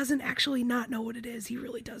him. He doesn't actually not know what it is. He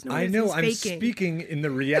really does know what I know. He's I'm faking. speaking in the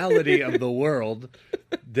reality of the world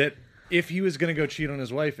that if he was going to go cheat on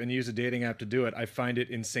his wife and use a dating app to do it, I find it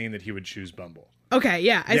insane that he would choose Bumble. Okay,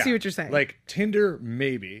 yeah, I see what you're saying. Like, Tinder,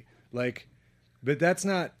 maybe. Like, but that's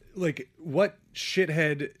not, like, what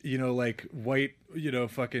shithead, like, white,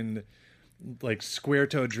 fucking, like,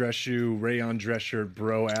 square-toe dress shoe, rayon dress shirt,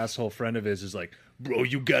 bro, asshole friend of his is like, bro,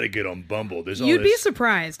 you got to get on Bumble. There's all You'd be this-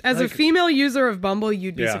 surprised. As a like- female user of Bumble,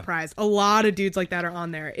 you'd be Yeah. surprised. A lot of dudes like that are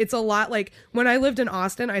on there. It's a lot like when I lived in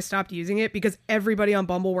Austin, I stopped using it because everybody on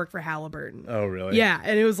Bumble worked for Halliburton. Oh, really? Yeah,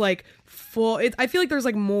 and it was like full. I feel like there's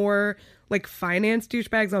like more like finance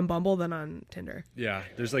douchebags on Bumble than on Tinder. Yeah,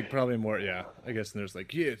 there's like probably more. Yeah, I guess there's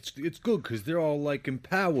like it's good because they're all like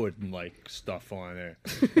empowered and like stuff on there.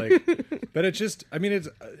 Like, but it's just I mean it's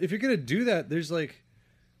if you're gonna do that, there's like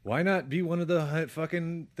why not be one of the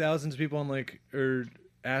fucking thousands of people on like or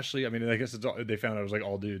Ashley? I mean I guess it's all, they found out it was like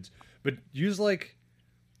all dudes, but use like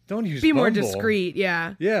don't use Be more Bumble. discreet.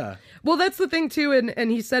 Yeah. Yeah, Well, that's the thing too, and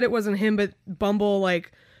he said it wasn't him, but Bumble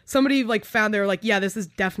like. Somebody like found they were like, yeah, this is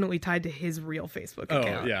definitely tied to his real Facebook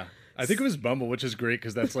account. Oh yeah, I think it was Bumble, which is great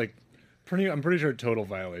because that's like I'm pretty sure a total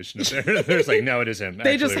violation of theirs. There's like no, it is him.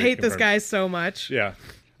 They just Actually, hate this confirmed. guy so much. Yeah,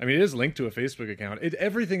 I mean it is linked to a Facebook account.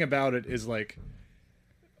 Everything about it is like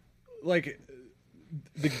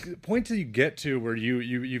the point that you get to where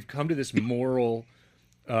you've come to this moral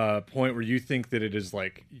point where you think that it is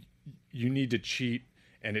like you need to cheat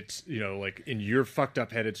and it's like in your fucked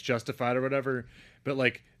up head it's justified or whatever, but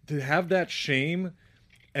like to have that shame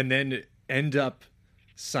and then end up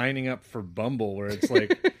signing up for Bumble where it's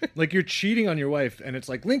like like you're cheating on your wife and it's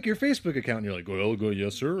like link your Facebook account and you're like, well, go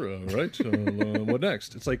yes sir, right, what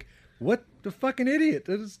next? It's like, what the fucking idiot?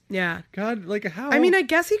 That is, Yeah. God, like how? I mean, I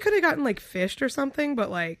guess he could have gotten like fished or something, but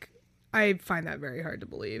like I find that very hard to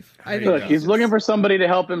believe. I think Look, he's looking for somebody to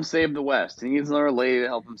help him save the West. He needs another lady to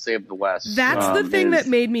help him save the West. that's the thing there's- that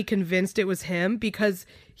made me convinced it was him because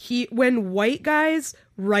when white guys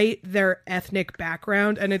write their ethnic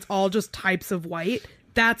background and it's all just types of white,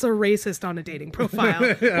 that's a racist on a dating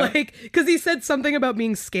profile. Like, because he said something about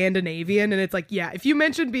being Scandinavian, and it's like, yeah, if you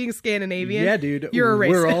mention being Scandinavian, yeah, dude, you're a racist.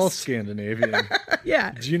 We're all Scandinavian.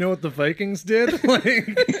 Yeah. Do you know what the Vikings did? Like,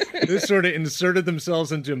 they sort of inserted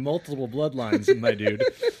themselves into multiple bloodlines, my dude.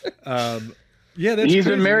 Yeah, that's he's crazy.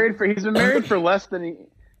 been married for less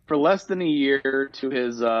than a year to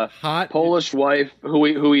his Hot Polish wife,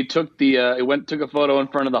 who he took took a photo in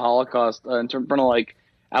front of the Holocaust, in front of like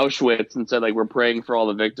Auschwitz, and said like we're praying for all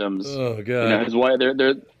the victims. Oh god, You know, his wife.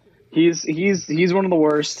 He's one of the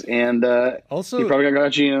worst, and also he probably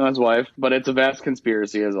got cheating on his wife. But it's a vast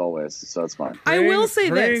conspiracy as always, so it's fine. I will say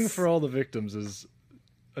praying this. for all the victims is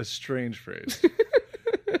a strange phrase.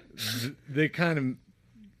 They kind of,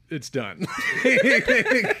 it's done.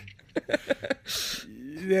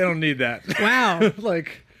 They don't need that. Wow.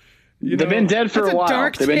 Like, They've been dead for That's a a while.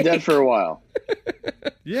 dark They've been dead take. for a while.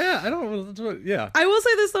 Yeah, I don't. That's what. Yeah. I will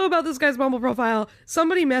say this though about this guy's Bumble profile.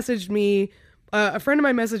 Somebody messaged me, a friend of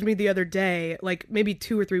mine messaged me the other day, like maybe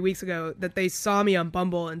 2 or 3 weeks ago, that they saw me on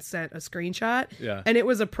Bumble and sent a screenshot. Yeah. And it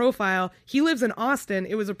was a profile. He lives in Austin.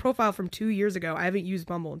 It was a profile from 2 years ago. I haven't used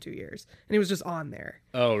Bumble in 2 years, and it was just on there.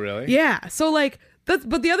 Oh, really? Yeah. So like that's.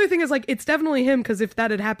 But the other thing is like it's definitely him because if that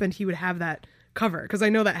had happened, he would have that cover because I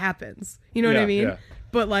know that happens. You know what I Yeah, mean? yeah.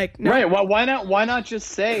 But like no. Right? Why not? Why not just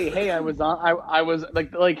say, "Hey, I was on. I was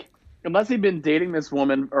like." Unless he'd been dating this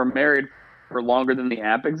woman or married for longer than the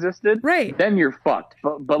app existed, Right. Then you're fucked.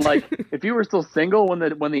 But like, if you were still single when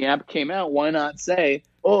the app came out, why not say,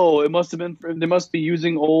 "Oh, it must have been. They must be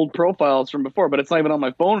using old profiles from before, but it's not even on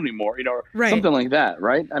my phone anymore." You know, or Right. something like that,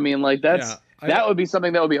 right? I mean, like that's Yeah, that would be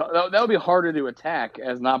something that would be harder to attack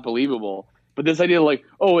as not believable. But this idea, like,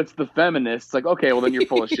 oh, it's the feminists, like, okay, well then you're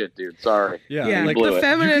full of shit, dude. Sorry. Yeah. Yeah, Like, blew the it.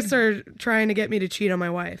 feminists are trying to get me to cheat on my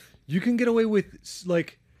wife. you can get away with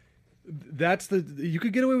like. You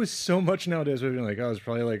could get away with so much nowadays. Where you're like, oh, it's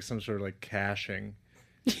probably like some sort of like caching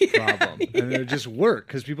problem, and it just work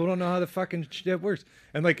because people don't know how the fucking shit works.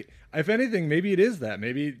 And like, if anything, maybe it is that.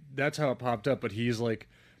 Maybe that's how it popped up. But he's like,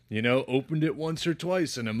 opened it once or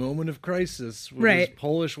twice in a moment of crisis when his Right.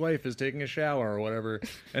 Polish wife is taking a shower or whatever,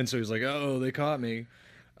 and so he's like, oh, they caught me.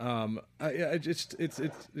 It's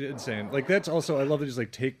insane. Like that's also I love to just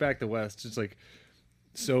like take back the West. It's like.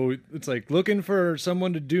 So it's like looking for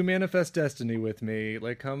someone to do Manifest Destiny with me.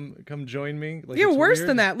 Like, come join me. Like, Yeah, it's worse weird.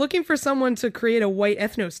 than that. Looking for someone to create a white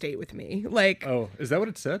ethno state with me. Like, Oh, is that what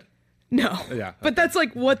it said? no. Yeah, But that's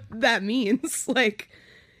like what that means. Like,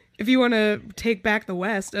 if you want to take back the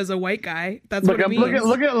West as a white guy, that's Look, what it I'm means.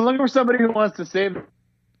 looking for somebody who wants to save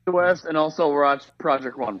the West and also watch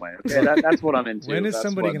Project Runway. Okay, that's what I'm into. When is That's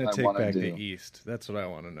somebody what going I to take wanna back do. the East? That's what I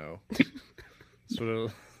want to know. Sort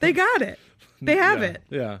of. They got it. They have Yeah, it.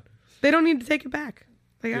 Yeah. They don't need to take it back.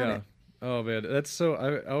 They got Yeah. it. Oh man, that's so.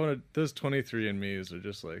 I want to. Those 23andMe's are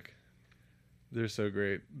just like. They're so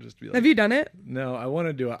great. Just be like. Have you done it? No, I want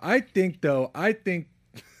to do it. I think. I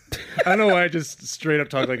don't know why I just straight up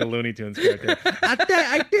talk like a Looney Tunes character.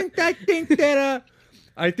 I think that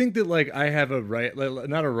I think that like I have a right,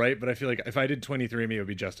 not a right, but I feel like if I did 23andMe, it would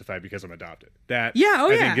be justified because I'm adopted. That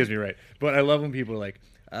I think gives me right. But I love when people are like,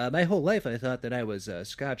 my whole life I thought that I was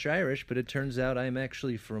Scotch-Irish, but it turns out I'm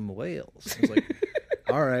actually from Wales. I was like,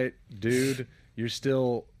 all right, dude, you're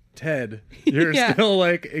still Ted. You're still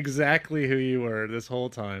like exactly who you were this whole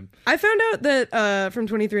time. I found out that from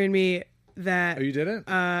 23andMe that you did it?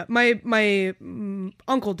 My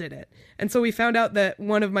uncle did it, and so we found out that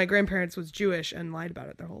one of my grandparents was Jewish and lied about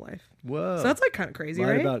it their whole life. Whoa! So that's like kind of crazy,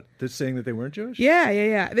 lied right? About this saying that they weren't Jewish?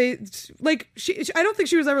 Yeah. They like I don't think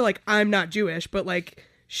she was ever like I'm not Jewish, but like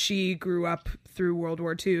she grew up through World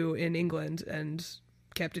War II in England and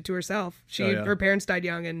kept it to herself. Her parents died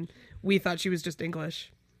young, and we thought she was just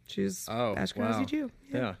English. She's Ashkenazi Jew.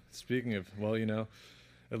 Yeah. Speaking of, well,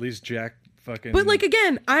 at least Jack fucking. But like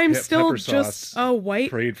again, I'm still just a white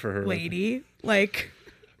prayed for her lady. Like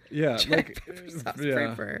Jack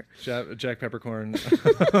prayed for her. Jack Peppercorn.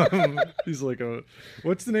 He's like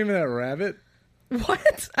what's the name of that rabbit?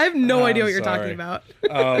 What? I have no idea what you're talking about.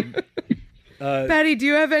 Patty, do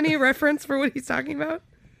you have any reference for what he's talking about?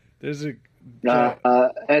 There's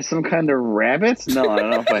as some kind of rabbit? No, I don't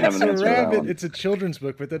know if I have an answer. Rabbit. It's a children's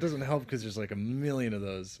book, but that doesn't help because there's like a million of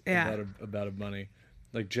those about a bunny,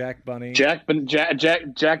 like Jack Bunny. Jack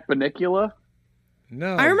Bunnicula?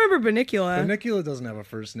 No, I remember Bunnicula. Bunnicula doesn't have a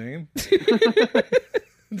first name.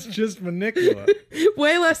 It's just Bunnicula.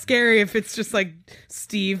 Way less scary if it's just like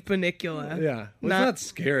Steve Bunnicula. Yeah, it's not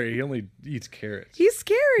scary. He only eats carrots. He's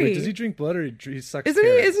scary. Wait, does he drink blood or he sucks? Isn't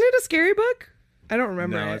carrots? Isn't it a scary book? I don't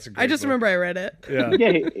remember No, it. it's a great I just book. remember I read it.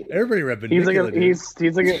 Yeah, everybody read Bunnicula.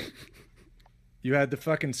 He's like a. You had the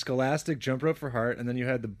fucking Scholastic Jump Rope for Heart, and then you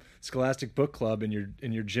had the Scholastic Book Club in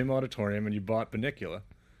your gym auditorium, and you bought Bunnicula.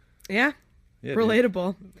 Yeah.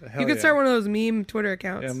 Relatable. You could start one of those meme Twitter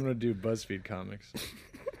accounts. Yeah, I'm gonna do BuzzFeed comics.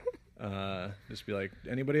 Just be like,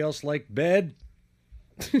 anybody else like bed?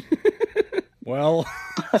 Well,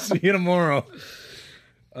 see you tomorrow.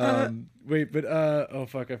 Wait, but oh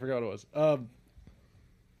fuck, I forgot what it was.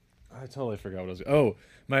 I totally forgot what it was. Oh,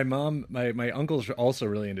 my mom, my uncle's also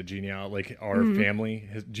really into genealogy. Like our family,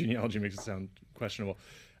 his genealogy makes it sound questionable.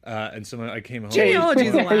 And so I came home.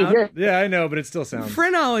 Genealogy's allowed. Yeah, I know, but it still sounds.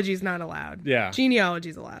 Phrenology's not allowed. Yeah.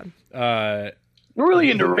 Genealogy's allowed. We're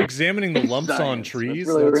really into examining the lumps on trees.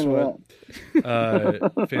 That's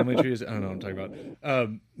what family trees. I don't know what I'm talking about.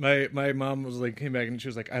 My mom was like, came back and she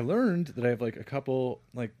was like, I learned that I have like a couple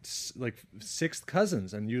like sixth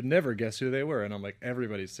cousins, and you'd never guess who they were. And I'm like,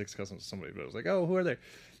 everybody's sixth cousins to somebody. But I was like, oh, who are they?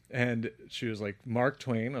 And she was like, Mark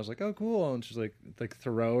Twain. I was like, oh, cool. And she's like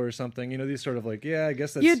Thoreau or something. These sort of like, yeah, I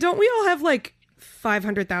guess that's. Yeah, don't we all have like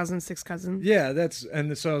 500,000 sixth cousins? Yeah,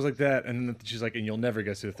 and so I was like that. And then she's like, and you'll never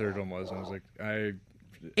guess who the third one was. And I was like,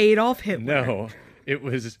 Adolf Hitler. No, it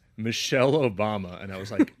was Michelle Obama. And I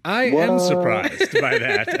was like, I am surprised by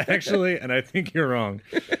that, actually. And I think you're wrong.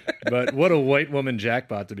 But what a white woman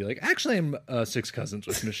jackpot to be like, actually, I'm six cousins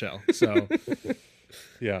with Michelle. So.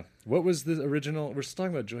 Yeah. What was the original? We're still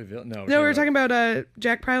talking about Joy Vale. No, we were talking about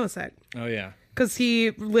Jack Prilosec. Oh yeah. Because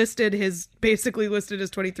he basically listed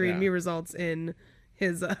his 23andMe results in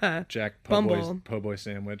his Jack Bumble po' boy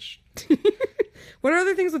sandwich. What are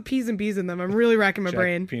other things with P's and B's in them? I'm really racking my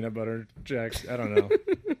brain. Peanut butter Jack. I don't know.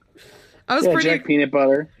 Jack peanut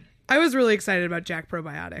butter. I was really excited about Jack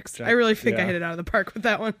Probiotics. I really think I hit it out of the park with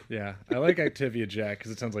that one. Yeah, I like Activia Jack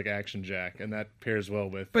because it sounds like Action Jack, and that pairs well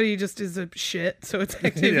with. But he just is a shit, so it's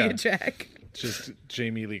Activia Jack. Just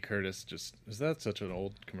Jamie Lee Curtis. Is that such an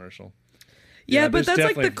old commercial? Yeah, but that's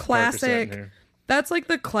like the classic. That's like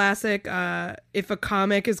the classic. If a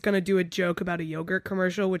comic is gonna do a joke about a yogurt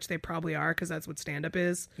commercial, which they probably are, because that's what stand-up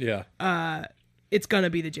is. Yeah. It's gonna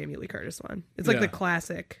be the Jamie Lee Curtis one. It's like the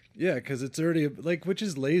classic. Yeah, because it's already which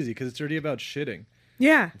is lazy because it's already about shitting.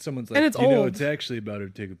 Yeah, and someone's like, and it's old. It's actually about her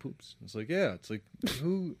taking poops. It's like, yeah, it's like,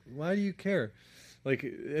 who? Why do you care? Like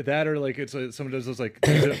that, or like it's like someone does those like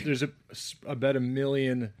there's about 1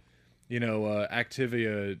 million,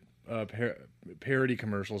 Activia parody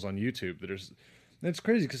commercials on YouTube that are. And it's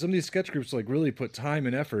crazy because some of these sketch groups like really put time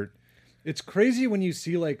and effort. It's crazy when you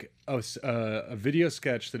see like a video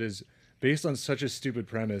sketch that is based on such a stupid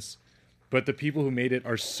premise, but the people who made it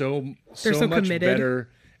are so much committed.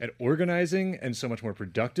 better at organizing and so much more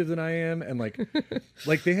productive than I am, and like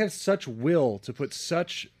they have such will to put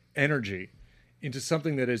such energy into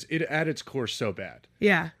something that is at its core so bad.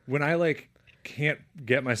 Yeah. When I can't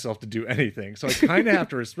get myself to do anything, so I kind of have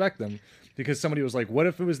to respect them because somebody was like, "What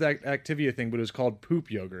if it was that Activia thing, but it was called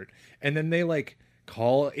poop yogurt?" And then they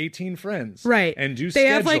call 18 friends. Right. And do they scheduling.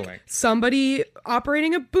 have like somebody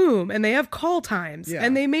operating a boom, and they have call times, Yeah.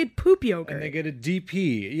 and they made poop yogurt. And they get a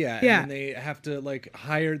DP, Yeah. And then they have to like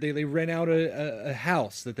hire. They rent out a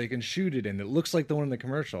house that they can shoot it in. It looks like the one in the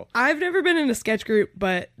commercial. I've never been in a sketch group,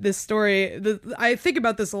 but this story, I think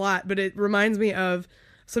about this a lot, but it reminds me of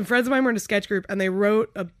some friends of mine were in a sketch group, and they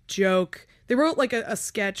wrote a joke. They wrote like a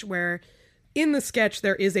sketch where in the sketch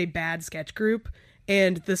there is a bad sketch group,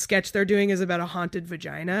 and the sketch they're doing is about a haunted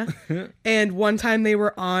vagina. And one time they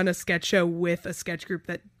were on a sketch show with a sketch group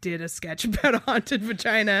that did a sketch about a haunted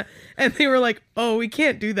vagina, and they were like, oh, we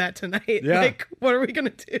can't do that tonight. Yeah. Like, what are we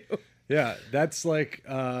going to do? Yeah, that's like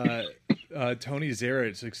Tony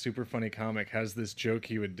Zaret's like super funny comic has this joke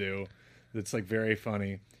he would do that's like very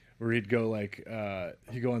funny, where he'd go like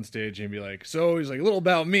he'd go on stage and be like, so he's like a little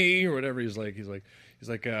about me or whatever. He's like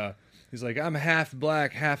I'm half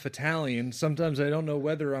black, half Italian. Sometimes I don't know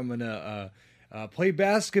whether I'm gonna play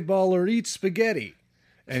basketball or eat spaghetti.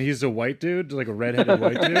 And he's a white dude, like a redheaded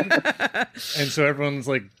white dude. And so everyone's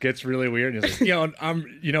like gets really weird. And he's like,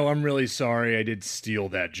 I'm really sorry. I did steal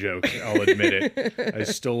that joke. I'll admit it. I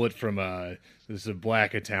stole it from this is a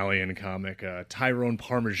black Italian comic, Tyrone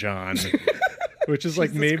Parmesan, which is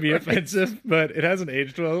like maybe offensive, but it hasn't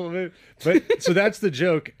aged well a little bit. But so that's the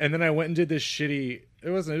joke. And then I went and did this shitty. It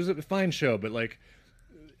was a fine show, but like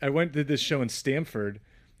I went and did this show in Stamford.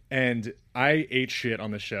 And I ate shit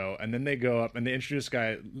on the show, and then they go up and they introduce a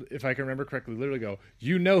guy, if I can remember correctly, literally go,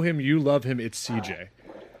 you know him, you love him, it's CJ.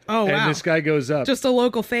 Oh, wow. And this guy goes up. Just a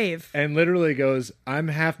local fave. And literally goes, I'm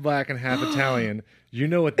half black and half Italian. You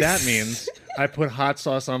know what that means? I put hot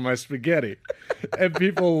sauce on my spaghetti. And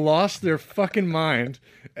people lost their fucking mind.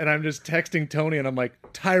 And I'm just texting Tony, and I'm like,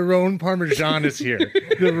 Tyrone Parmesan is here.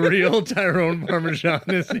 The real Tyrone Parmesan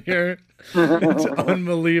is here. It's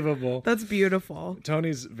unbelievable. That's beautiful.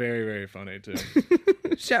 Tony's very, very funny, too.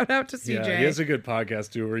 Shout out to CJ. Yeah, he has a good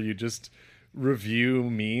podcast, too, where you just review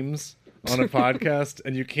memes on a podcast,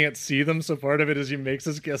 and you can't see them, so part of it is he makes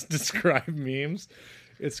his guests describe memes.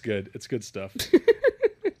 It's good. It's good stuff.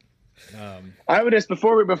 I would just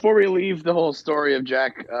before we leave the whole story of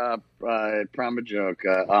Jack Promo joke.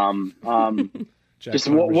 Just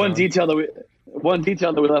one detail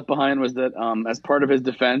that we left behind was that as part of his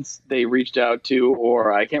defense, they reached out to,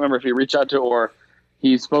 or I can't remember if he reached out to or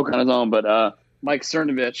he spoke on his own, but Mike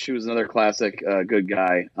Cernovich, who was another classic good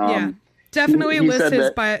guy. Definitely he lists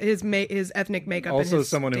said his ethnic makeup. Also, in his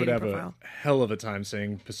someone who would have profile. a hell of a time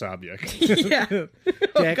saying Pasabiak. Yeah.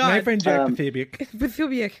 Jack, my friend Jack Pasabiak.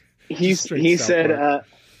 Pasabiak. He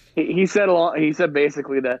said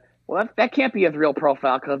basically that, well, that can't be his real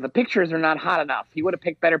profile because the pictures are not hot enough. He would have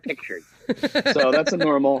picked better pictures. So that's a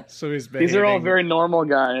normal. So these are all very normal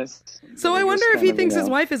guys. So I wonder if he thinks his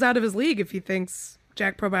wife is out of his league if he thinks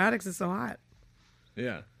Jack Probiotics is so hot.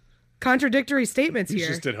 Yeah. Contradictory statements He's here.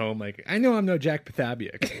 just at home like, I know I'm no Jack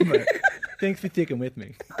Pathabiak, but thanks for sticking with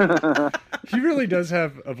me. He really does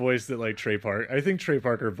have a voice that like Trey Parker. I think Trey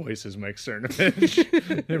Parker voices Mike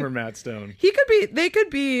Cernovich. Him or Matt Stone. They could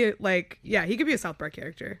be like, yeah, he could be a South Park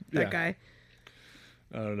character, that guy.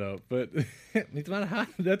 I don't know, but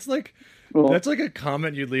that's like a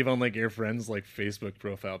comment you'd leave on like your friend's like Facebook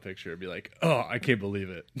profile picture. Be like, oh, I can't believe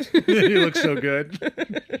it. He looks so good.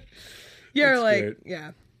 You're That's like, great.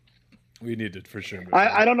 yeah. We need to for sure.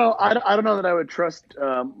 I don't know. I don't know that I would trust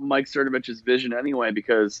Mike Cernovich's vision anyway,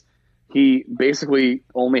 because he basically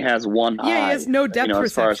only has one eye. Yeah, he has no depth as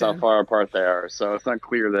far as perception. how far apart they are. So it's not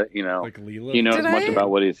clear that he knows much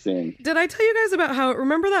about what he's seeing. Did I tell you guys about how,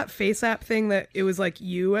 remember that face app thing that it was like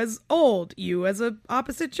you as old, you as a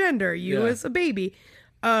opposite gender, you as a baby?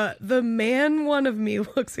 The man one of me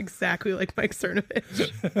looks exactly like Mike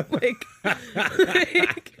Cernovich. like,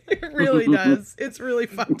 it really does. It's really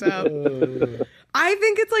fucked up. I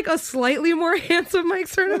think it's like a slightly more handsome Mike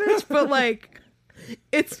Cernovich, but like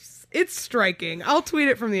it's striking. I'll tweet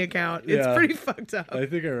it from the account. It's pretty fucked up. I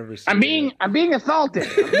think I remember seeing I'm being assaulted.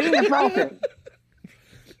 I'm being assaulted.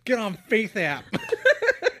 Get on Faith app.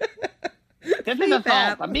 This is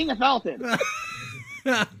assault. I'm being assaulted.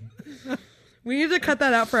 We need to cut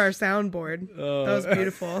that out for our soundboard. That was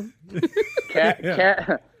beautiful.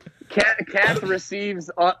 Cat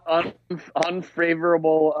receives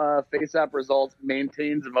unfavorable face app results,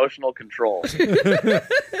 maintains emotional control.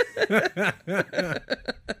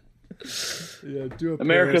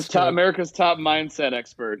 America's top mindset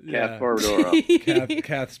expert, Kath Barbadoro.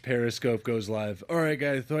 Kath's Periscope goes live. All right,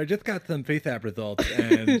 guys. So I just got some face app results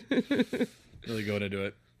and really going into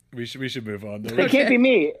it. We should move on. It can't be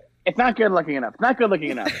me. It's not good looking enough.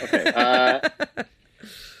 Okay.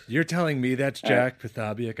 You're telling me that's Jack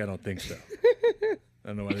Pathabiak? I don't think so. I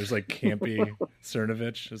don't know why there's like campy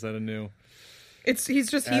Cernovich. Is that a new? He's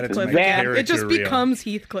just Added to Heathcliff my again. It character just reel. becomes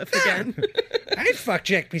Heathcliff again. I'd fuck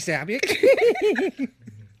Jack Pisabiak.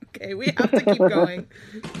 Okay, we have to keep going.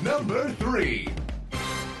 Number 3.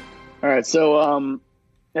 All right, so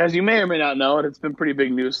as you may or may not know, and it's been a pretty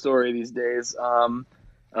big news story these days.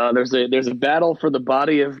 There's a battle for the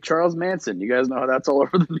body of Charles Manson. You guys know how that's all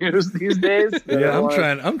over the news these days. Yeah,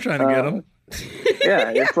 I'm trying to get him. Yeah,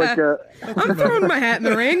 it's like I'm throwing my hat in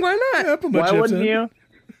the ring. Why not? why wouldn't you?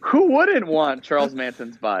 Who wouldn't want Charles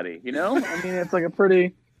Manson's body? You know, I mean, it's like a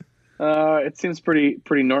pretty. It seems pretty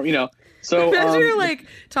normal. You know, so imagine you're like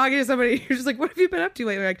talking to somebody. You're just like, "What have you been up to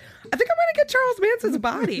lately?" Like, I think I'm gonna get Charles Manson's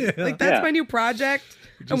body. Like that's my new project.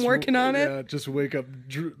 I'm working on it. Just wake up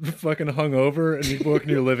fucking hungover and you walk in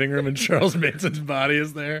your living room and Charles Manson's body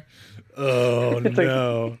is there. Oh,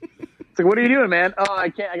 no. It's like, what are you doing, man? Oh, I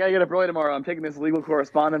can't. I gotta get up early tomorrow. I'm taking this legal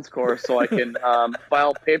correspondence course so I can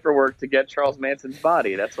file paperwork to get Charles Manson's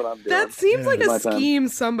body. That's what I'm doing. That seems like a scheme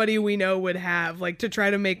somebody we know would have, like to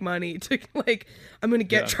try to make money. To like, I'm gonna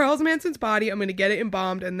get Charles Manson's body. I'm gonna get it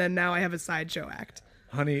embalmed, and then now I have a sideshow act.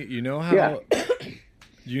 Honey, you know how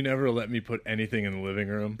you never let me put anything in the living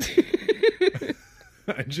room?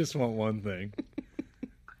 I just want one thing.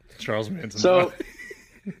 Charles Manson's body.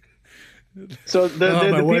 So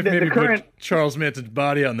my wife made me current put Charles Manson's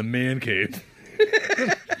body out in the man cave.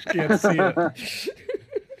 Can't see it.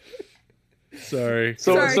 Sorry.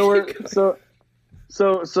 So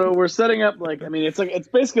we're setting up like, I mean, it's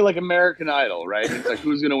basically like American Idol, right? It's like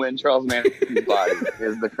who's gonna win Charles Manson's body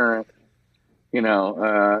is the current, you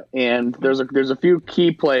know, and there's a few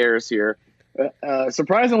key players here.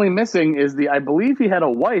 Surprisingly missing is I believe he had a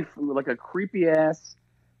wife, like a creepy ass,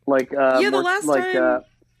 like the last time.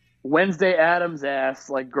 Wednesday Addams ass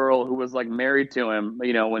like girl who was like married to him,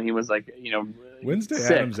 you know, when he was like, you know, Wednesday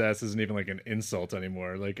sick. Addams ass isn't even like an insult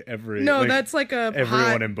anymore. Like that's like a everyone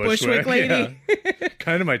hot in Bushwick lady. Yeah.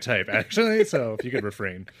 Kind of my type actually. So if you could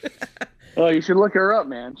refrain. Oh, you should look her up,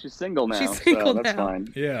 man. She's single now. She's single so that's now.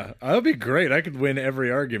 fine. Yeah, that would be great. I could win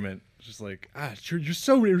every argument. Just like, you're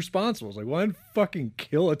so irresponsible. It's like, why not fucking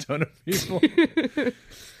kill a ton of people?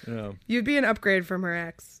 Yeah. You'd be an upgrade from her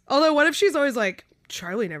ex. Although, what if she's always like,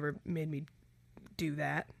 Charlie never made me do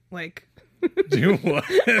that. Like, do what?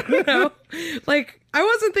 You know, like I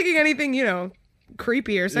wasn't thinking anything, you know,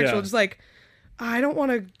 creepy or sexual. Yeah. Just like, I don't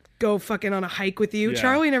want to go fucking on a hike with you. Yeah.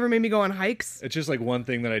 Charlie never made me go on hikes. It's just like one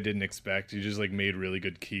thing that I didn't expect. You just like made really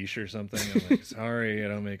good quiche or something. I'm like, sorry, I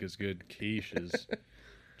don't make as good quiche as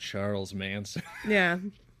Charles Manson. Yeah.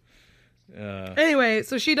 Anyway,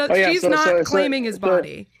 so she does. She's claiming his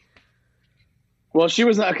body. Well, she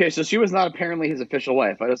was not. Okay, so she was not apparently his official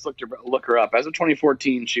wife. I just look her up. As of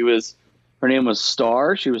 2014, her name was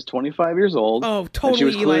Star. She was 25 years old. Oh,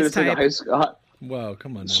 totally Eli's type. Wow,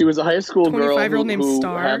 come on now. She was a high school girl 25-year-old named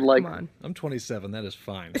Star. Had like, come on. I'm 27. That is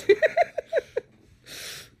fine.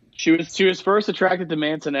 She was first attracted to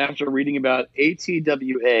Manson after reading about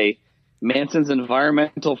ATWA, Manson's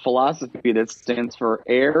environmental philosophy that stands for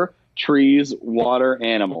air, trees, water,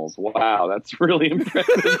 animals. Wow, that's really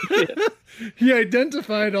impressive. He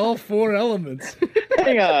identified all 4 elements.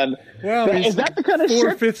 Hang on. Wow, is that the kind of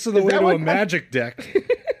 4/5 of the way to a magic deck?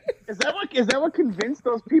 Is that what convinced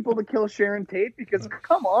those people to kill Sharon Tate? Because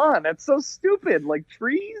come on, that's so stupid. Like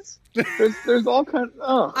trees, there's all kinds.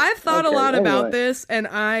 Oh, I've thought a lot about this, and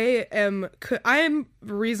I am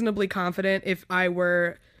reasonably confident if I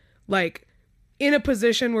were like in a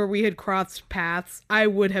position where we had crossed paths, I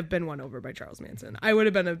would have been won over by Charles Manson. I would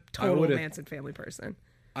have been a total Manson family person.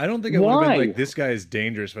 I don't think it would have been like, this guy is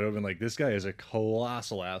dangerous, but I would have been like, this guy is a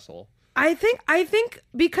colossal asshole. I think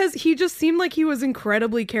because he just seemed like he was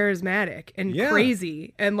incredibly charismatic and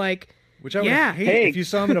crazy and like, which I would hate. If you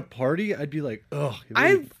saw him at a party, I'd be like, ugh,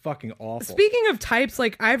 he's fucking awful. Speaking of types,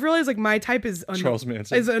 like I've realized like my type is Charles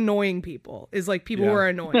Manson. Is annoying people, is like people who are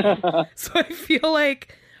annoying. So I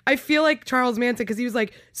feel like Charles Manson, because he was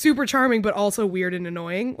like super charming but also weird and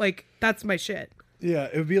annoying. Like that's my shit. Yeah,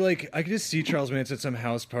 it would be like I could just see Charles Manson at some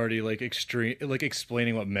house party, like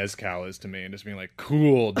explaining what mezcal is to me, and just being like,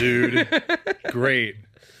 "Cool, dude, great."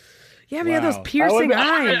 Yeah, but he had those piercing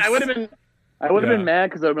eyes. I would have been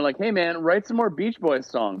mad because I would have been like, "Hey, man, write some more Beach Boys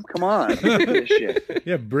songs. Come on, this shit."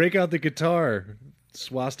 Yeah, break out the guitar,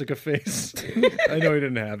 swastika face. I know he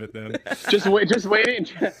didn't have it then. Just waiting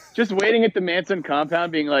at the Manson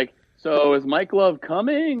compound, being like, "So is Mike Love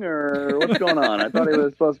coming, or what's going on?" I thought he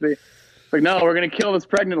was supposed to be. Like, no, we're going to kill this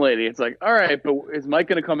pregnant lady. It's like, all right, but is Mike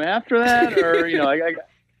going to come after that? Or, you know,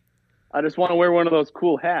 I just want to wear one of those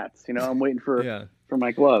cool hats. You know, I'm waiting for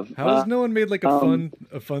Mike Love. How has no one made like a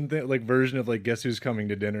fun thing, like version of like Guess Who's Coming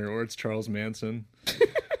to Dinner, or it's Charles Manson?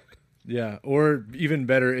 Yeah, or even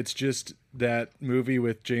better, it's just that movie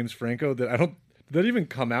with James Franco that did that even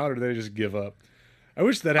come out, or did they just give up? I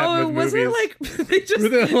wish that happened with was movies. it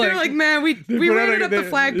like they're like, man, we raided up the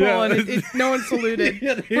flagpole and no one saluted.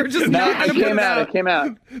 We're just not going to put it out. It came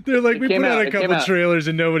out. They're like, we put out a couple trailers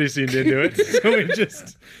and nobody seemed into it, so we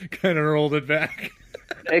just kind of rolled it back.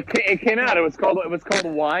 It came out. It was called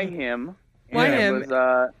Why Him. Why Him? It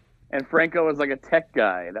was, and Franco was like a tech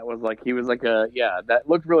guy. That was like that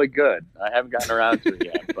looked really good. I haven't gotten around to it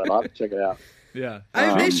yet, but I'll have to check it out. Yeah,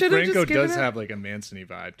 they should have Franco just given does it. have like a Manson-y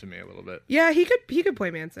vibe to me a little bit. Yeah, he could play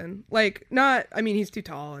Manson. Like, not. I mean, he's too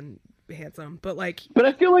tall and handsome, but like. But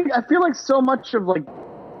I feel like so much of like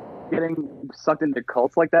getting sucked into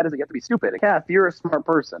cults like that is that you have to be stupid. Like, yeah, if you're a smart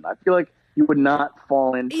person, I feel like you would not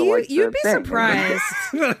fall into You'd be thing. surprised.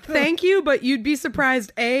 Thank you, but you'd be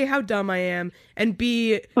surprised. A, how dumb I am, and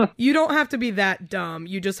B, you don't have to be that dumb.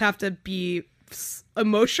 You just have to be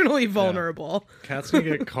emotionally vulnerable. Yeah. Cat's gonna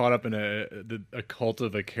get caught up in a cult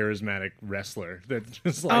of a charismatic wrestler that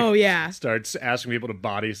just like starts asking people to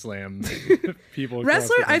body slam people.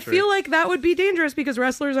 Wrestler, I feel like that would be dangerous because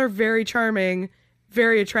wrestlers are very charming,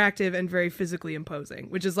 very attractive, and very physically imposing,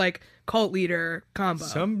 which is like cult leader combo.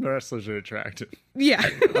 Some wrestlers are attractive. Yeah,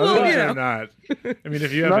 others are not. I mean,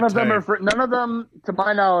 if you have none of them, to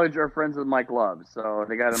my knowledge, are friends with Mike Love, so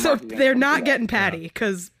they got. So they're not getting Patty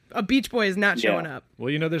because a Beach Boy is not showing up.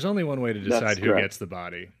 Well, there's only one way to decide who gets the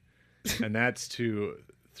body, and that's to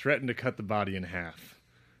threaten to cut the body in half,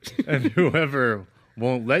 and whoever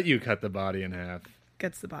won't let you cut the body in half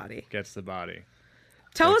gets the body.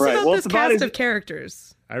 Tell us about this cast of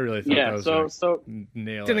characters. I really thought that was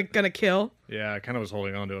nailed it. Gonna kill? Yeah, I kind of was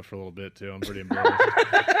holding on to it for a little bit too. I'm pretty embarrassed.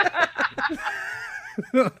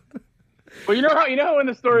 Well, you know how in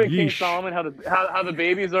the story of King Solomon, how the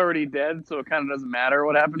baby's already dead, so it kind of doesn't matter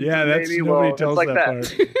what happens to the baby. Nobody tells like that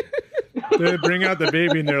part. They bring out the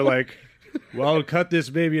baby and they're like, well, I'll cut this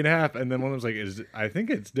baby in half. And then one of them's like, I think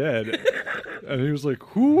it's dead. And he was like,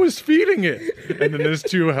 who was feeding it? And then there's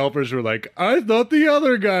two helpers who were like, I thought the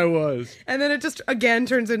other guy was. And then it just, again,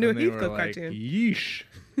 turns into a Heathcliff like, cartoon. Yeesh.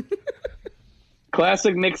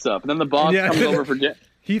 Classic mix-up. And then the boss comes over for dinner.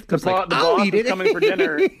 Heathcliff's the boss is coming for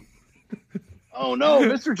dinner. Oh no,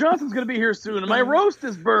 Mr. Johnson's gonna be here soon, and my roast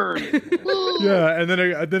is burned. Yeah, and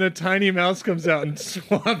then a tiny mouse comes out and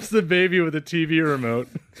swaps the baby with a TV remote.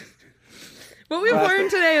 What we've learned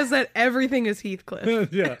today is that everything is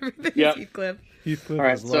Heathcliff. Yeah, everything is Heathcliff. Heathcliff All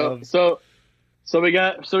right, is love. So we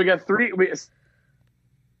got three. It's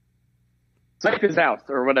like his house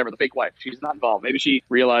or whatever. The fake wife. She's not involved. Maybe she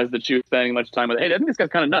realized that she was spending much time with. Hey, I think this guy's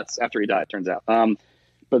kind of nuts after he died. Turns out.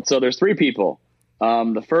 But so there's three people.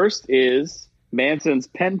 The first is Manson's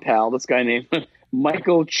pen pal, this guy named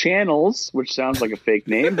Michael Channels, which sounds like a fake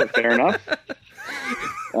name, but fair enough.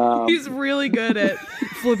 He's really good at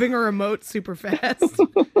flipping a remote super fast.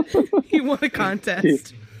 He won a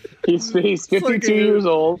contest. He's 52 years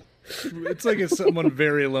old. It's like it's someone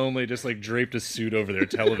very lonely just like draped a suit over their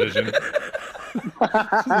television.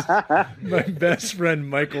 My best friend,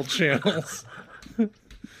 Michael Channels.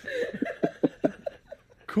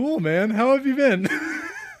 Cool, man. How have you been?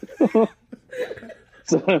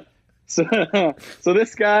 So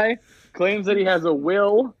this guy claims that he has a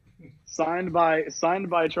will signed by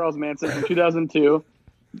Charles Manson from 2002.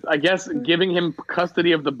 I guess giving him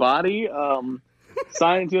custody of the body.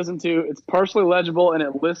 Signed in 2002. It's partially legible and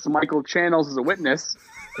it lists Michael Channels as a witness,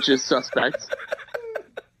 which is suspect.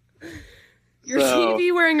 Your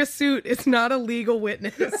TV wearing a suit is not a legal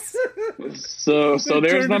witness. So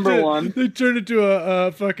there's number one. They turned it to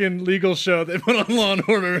a fucking legal show. They put on Law and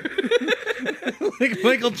Order. Like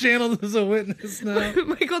Michael Channels is a witness now.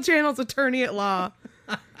 Michael Channels, attorney at law.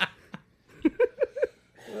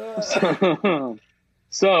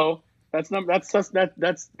 So that's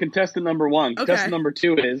contestant number one. Okay. Contestant number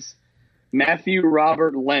two is Matthew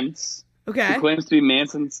Robert Lentz. Okay. Who claims to be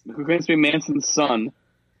Manson's son,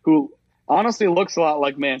 who honestly looks a lot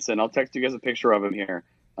like Manson. I'll text you guys a picture of him here.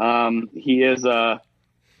 He is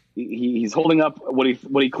he's holding up what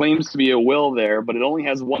he claims to be a will there, but it only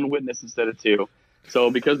has one witness instead of two.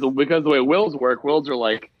 So because the way wills work, wills are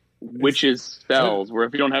like witches' spells, where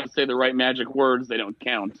if you don't have to say the right magic words, they don't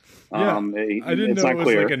count. Yeah, I didn't know it was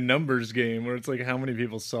clear. like a numbers game where it's like how many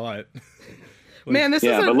people saw it. Man, this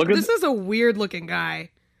is a weird looking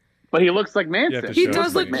guy. But he looks like Manson. He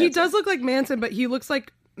does look like Manson, but he looks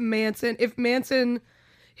like Manson. If Manson,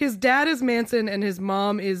 his dad is Manson and his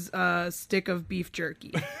mom is a stick of beef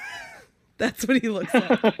jerky. That's what he looks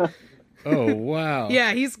like. Oh wow!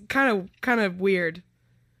 Yeah, he's kind of weird.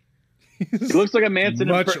 He looks like a Manson.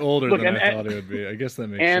 Much older than I thought he would be. I guess that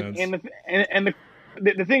makes sense.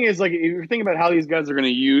 the thing is, like, if you're thinking about how these guys are going to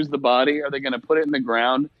use the body, are they going to put it in the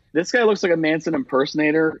ground? This guy looks like a Manson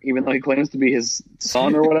impersonator, even though he claims to be his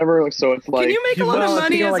son or whatever. Like, so it's like, Can you make a lot of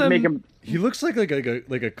money as make him? He looks like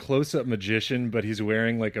a close-up magician, but he's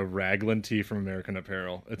wearing like a raglan tee from American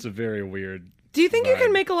Apparel. It's a very weird. Do you think you vibe.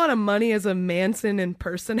 can make a lot of money as a Manson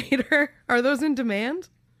impersonator? Are those in demand?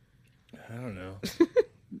 I don't know.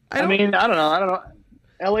 I mean, I don't know.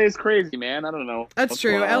 LA is crazy, man. I don't know. That's what's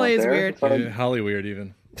true. going on LA out is there. weird. Yeah, Hollyweird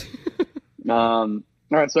even. All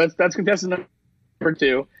right, so that's contestant number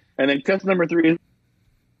 2, and then contestant number 3 is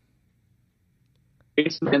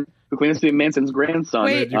Jason, who claims to be Manson's grandson.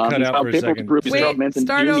 Wait. You cut out for a second. Wait,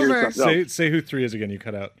 start over. Say who 3 is again. You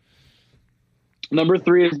cut out. Number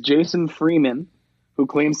 3 is Jason Freeman, who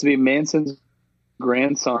claims to be Manson's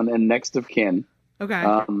grandson and next of kin. Okay.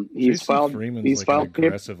 He's Jason filed. Freeman's He's like filed. an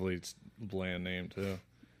aggressively bland name too.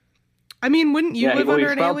 I mean, wouldn't you live under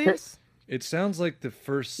an alias? It sounds like the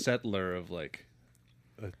first settler of like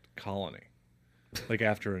a colony, like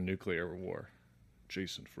after a nuclear war.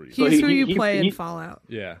 Jason Freeman. He's who you play in Fallout.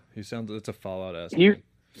 Yeah, he sounds. It's a Fallout ass.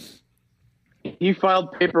 He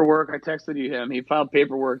filed paperwork. I texted you him. He filed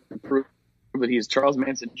paperwork to prove that he's Charles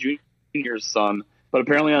Manson Jr.'s son. But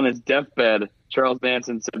apparently, on his deathbed, Charles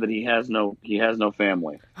Manson said that he has no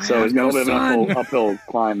family. So he's going to live an uphill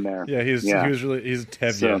climb there. Yeah, he was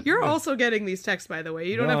Tevye. So, You're also getting these texts, by the way.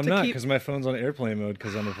 You don't have I'm to not, keep. because my phone's on airplane mode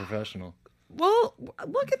because I'm a professional. Well,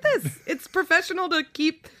 look at this. It's professional to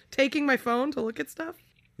keep taking my phone to look at stuff.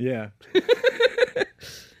 Yeah.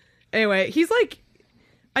 Anyway, he's like,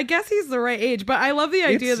 I guess he's the right age, but I love the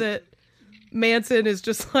idea that Manson is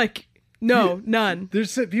just like, no, none.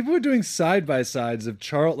 There's people are doing side by sides of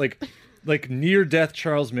Charles, like near death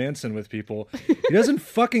Charles Manson with people. He doesn't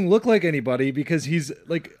fucking look like anybody because he's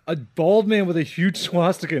like a bald man with a huge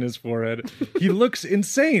swastika in his forehead. He looks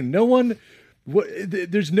insane. No one.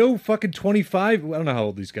 There's no fucking 25. I don't know how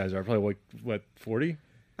old these guys are. Probably like what 40.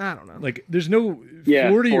 I don't know. Like, there's no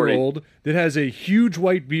 40-year-old that has a huge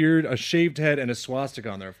white beard, a shaved head, and a swastika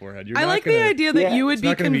on their forehead. I like the idea that you would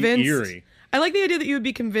be convinced. Eerie. I like the idea that you would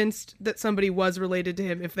be convinced that somebody was related to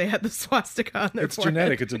him if they had the swastika on their forehead. It's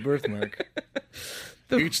genetic. It's a birthmark.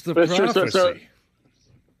 It's the But prophecy.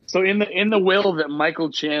 So in the will that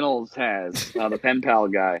Michael Channels has, the pen pal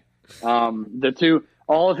guy,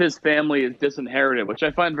 all of his family is disinherited, which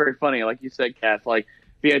I find very funny. Like you said, Kath, like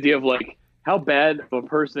the idea of like, how bad of a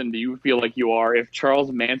person do you feel like you are if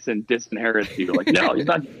Charles Manson disinherits you? Like, no, he's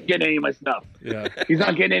not getting any of my stuff. Yeah. He's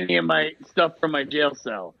not getting any of my stuff from my jail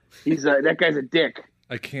cell. He's that guy's a dick.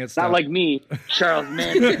 I can't stop. Not like me, Charles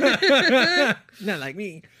Manson. Not like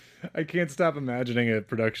me. I can't stop imagining a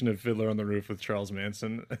production of Fiddler on the Roof with Charles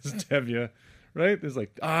Manson as Tevye. Right? It's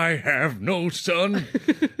like, I have no son.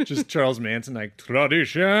 Just Charles Manson, like,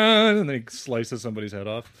 tradition. And then he slices somebody's head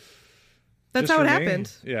off. That's Just how it for me.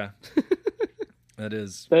 happened. Yeah. That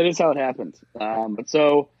is how it happened. But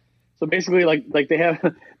so basically, like they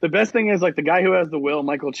have the best thing is like the guy who has the will,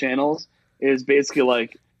 Michael Channels, is basically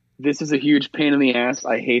like, this is a huge pain in the ass.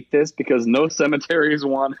 I hate this because no cemeteries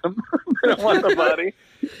want him. They don't want the body.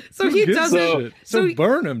 So he doesn't. So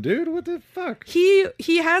burn him, dude. What the fuck?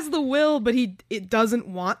 He has the will, but it doesn't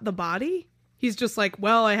want the body. He's just like,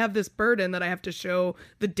 well, I have this burden that I have to show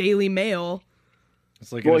the Daily Mail.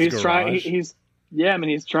 It's like, well, in his he's garage. trying. I mean,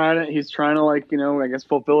 he's trying to like, you know, I guess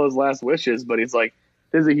fulfill his last wishes, but he's like,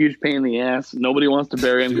 this is a huge pain in the ass. Nobody wants to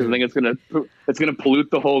bury him because I think it's gonna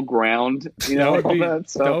pollute the whole ground. You know,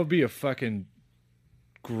 that would be a fucking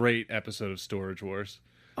great episode of Storage Wars.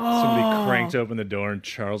 Somebody cranked open the door and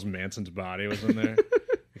Charles Manson's body was in there.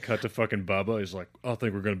 They cut to fucking Bubba. He's like, I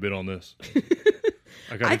think we're gonna bid on this.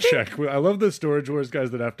 I gotta check. I love the Storage Wars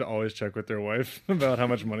guys that have to always check with their wife about how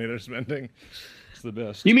much money they're spending. It's the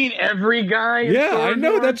best. You mean every guy? Yeah, I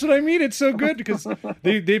know. That's what I mean. It's so good because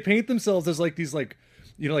they paint themselves as like these like,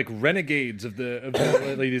 you know, like renegades of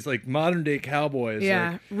the these like modern day cowboys.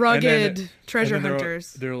 Yeah, like, rugged treasure and then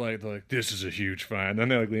hunters. They're like this is a huge find.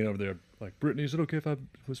 And they like lean over there like, Brittany, is it okay if I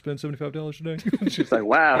spend $75 today? She's like,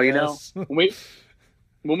 wow, yes. You know,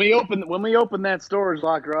 when we open that storage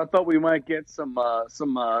locker, I thought we might get some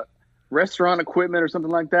restaurant equipment or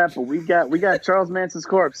something like that, but we got Charles Manson's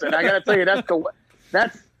corpse, and I gotta tell you,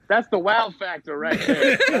 that's the wow factor right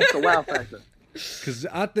there. That's the wow factor. Because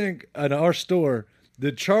I think at our store,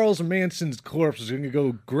 the Charles Manson's corpse is going to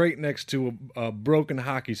go great next to a broken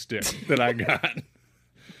hockey stick that I got.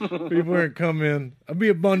 People are going to come in. I'll be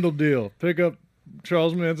a bundle deal. Pick up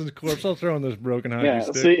Charles Manson's corpse. I'll throw in this broken hockey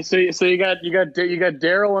stick. So you got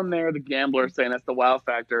Daryl in there, the gambler, saying that's the wow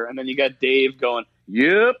factor, and then you got Dave going,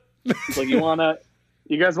 "Yep." It's like,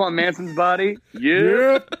 you guys want Manson's body?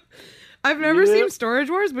 Yep. I've never seen Storage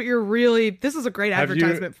Wars, but this is a great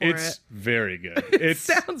advertisement for it. It's very good. It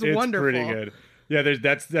sounds wonderful. It's pretty good. Yeah,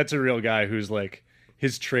 that's a real guy who's like,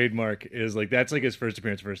 his trademark is like, that's like his first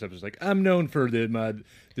appearance, first episode. Like, I'm known for the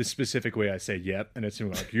specific way I say yep, and it's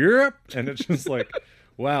him like, yep, and it's just like,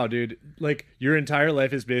 wow, dude, like your entire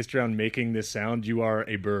life is based around making this sound. You are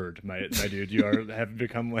a bird, my dude. You have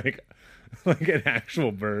become like an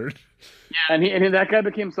actual bird. Yeah, and that guy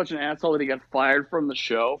became such an asshole that he got fired from the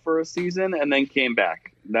show for a season and then came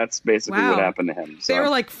back. That's basically what happened to him. So, they were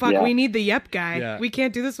like, fuck, we need the yep guy. Yeah. We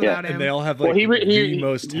can't do this without him. And they all have like the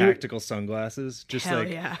most tactical sunglasses. Just hell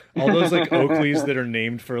like yeah. all those like Oakleys that are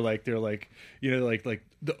named for like, they're like, you know, like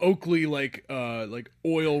the Oakley like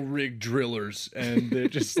oil rig drillers, and they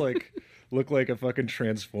just like look like a fucking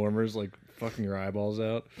Transformers, like fucking your eyeballs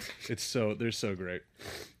out. They're so great.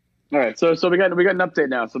 All right, so we got an update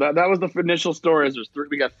now. So that was the initial story.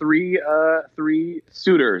 We got three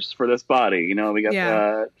suitors for this body. You know, we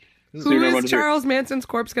got who is Charles Manson's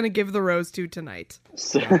corpse going to give the rose to tonight?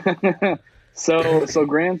 So the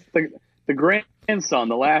grandson,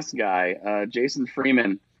 the last guy, Jason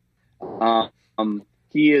Freeman,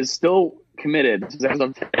 he is still committed as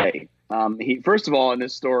of today. He first of all in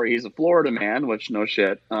this story, he's a Florida man, which no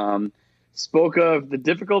shit. Spoke of the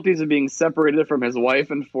difficulties of being separated from his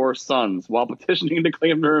wife and 4 sons while petitioning to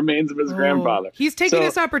claim the remains of his grandfather. He's taking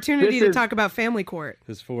this opportunity to talk about family court.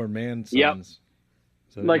 His 4 man sons. Yep.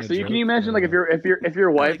 So can you imagine like if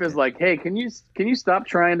your wife is like, hey, can you stop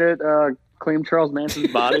trying to claim Charles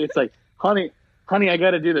Manson's body? It's like, honey, I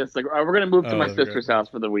got to do this. Like, we're gonna move to my sister's house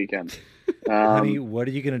for the weekend. Honey, what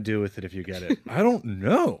are you gonna do with it if you get it? I don't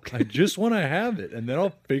know. I just want to have it, and then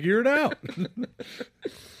I'll figure it out.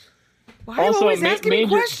 Why are you always asking me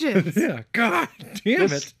questions? Yeah, God damn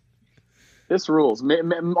it. This rules.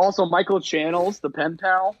 Also, Michael Channels, the pen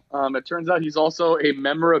pal. It turns out he's also a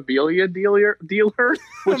memorabilia dealer,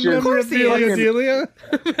 which is memorabilia dealer.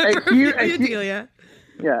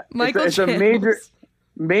 Yeah, Michael it's a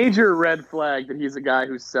major red flag that he's a guy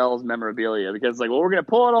who sells memorabilia, because like, well, we're gonna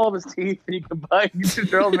pull out all of his teeth and you can buy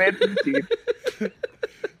Charles Manson's teeth.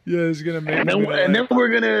 Yeah, he's gonna make. And then we're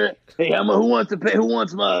gonna. Hey, who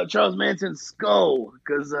wants my Charles Manson skull?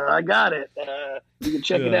 Because I got it. You can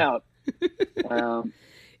check it out.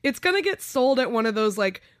 It's gonna get sold at one of those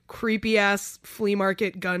like creepy ass flea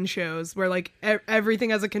market gun shows where like everything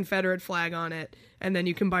has a Confederate flag on it, and then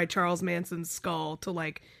you can buy Charles Manson's skull to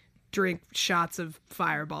like drink shots of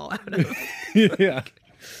Fireball out of. Yeah,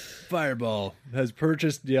 Fireball has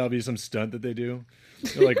purchased. Yeah, it'll be some stunt that they do.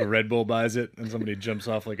 Like Red Bull buys it, and somebody jumps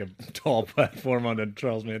off like a tall platform onto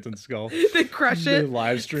Charles Manson's skull. They crush it. They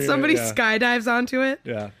live stream. Somebody skydives onto it.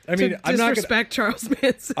 Yeah, I mean, I'm not disrespect Charles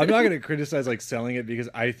Manson. I'm not going to criticize like selling it, because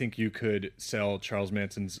I think you could sell Charles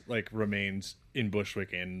Manson's like remains in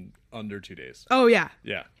Bushwick in under 2 days. Oh yeah,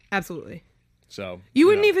 yeah, absolutely. So you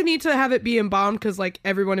wouldn't even need to have it be embalmed, because like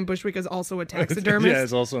everyone in Bushwick is also a taxidermist. Yeah,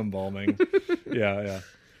 it's also embalming. Yeah.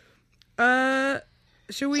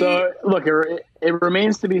 Should we? So look, it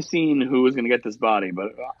remains to be seen who is going to get this body,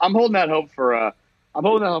 but I'm holding out hope for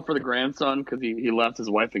the grandson, because he left his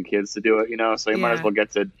wife and kids to do it, you know. So he might as well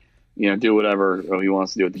get to, you know, do whatever he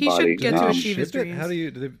wants to do with the body. He should get to achieve his dreams. How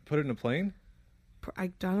do they put it in a plane? I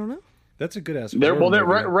don't know. That's a good ass. They're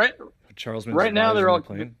right. Charles Manson. Right now they're all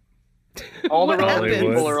plane. All the relevant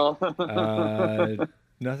people are all.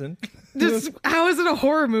 Nothing. How is it a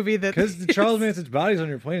horror movie? Because Charles Manson's body's on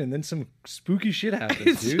your plane, and then some spooky shit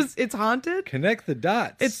happens. It's haunted. Connect the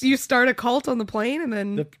dots. It's you start a cult on the plane, and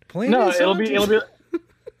then the plane. No, is it'll be.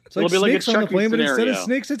 It's like snakes on the plane, but instead of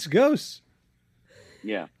snakes, it's ghosts.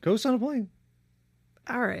 Yeah, ghosts on a plane.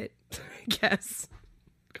 All right, I guess.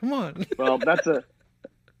 Come on. Well, that's a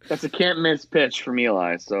can't miss pitch from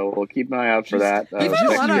Eli, so we'll keep an eye out for that. You've had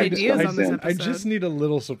a lot of ideas on this episode. I just need a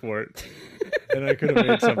little support, and I could have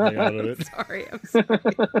made something out of it. I'm sorry.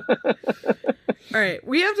 All right,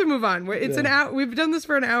 we have to move on. It's an hour. We've done this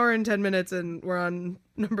for an hour and 10 minutes, and we're on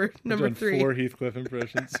number 3. 4 Heathcliff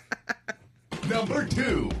impressions. Number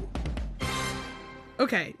 2.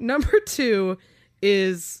 Okay, number 2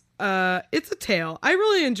 is it's a tale. I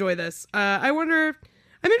really enjoy this.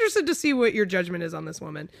 I'm interested to see what your judgment is on this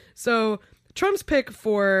woman. So Trump's pick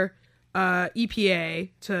for EPA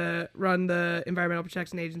to run the Environmental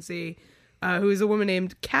Protection Agency, who is a woman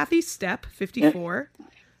named Kathy Stepp, 54,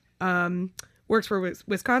 works for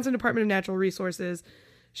Wisconsin Department of Natural Resources.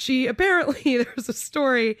 She apparently, there's a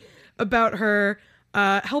story about her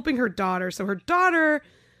helping her daughter. So her daughter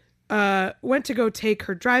went to go take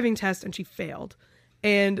her driving test and she failed.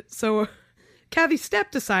 And so Kathy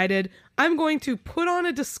Stepp decided, I'm going to put on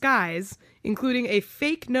a disguise, including a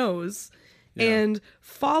fake nose, and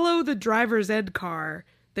follow the driver's ed car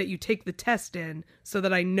that you take the test in so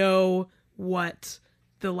that I know what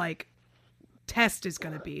the like test is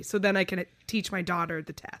going to be. So then I can teach my daughter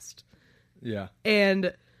the test. Yeah.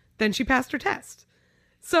 And then she passed her test.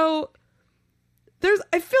 So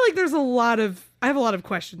I feel like I have a lot of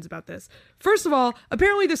questions about this. First of all,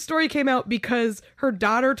 apparently this story came out because her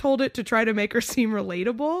daughter told it to try to make her seem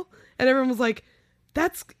relatable. And everyone was like,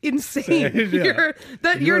 that's insane. Yeah.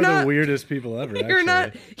 You're not the weirdest people ever. You're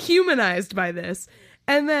not humanized by this.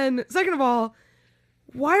 And then second of all,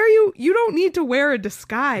 why are you don't need to wear a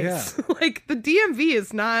disguise. Yeah. Like the DMV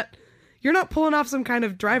is not, you're not pulling off some kind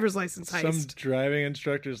of driver's license heist. Some driving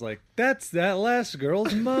instructor's like, that's that last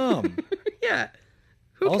girl's mom. Yeah.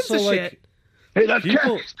 Who also, gives a like, shit? Hey, that's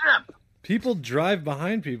people, Kathy Step. people drive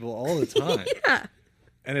behind people all the time. Yeah.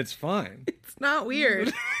 And it's fine. It's not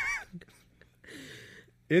weird.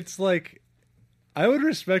 It's like, I would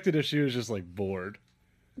respect it if she was just like bored.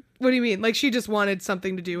 What do you mean? Like she just wanted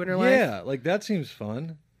something to do in her life? Yeah, like that seems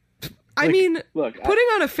fun. I Like, mean, look, putting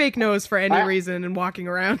on a fake nose for any reason and walking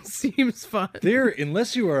around seems fun.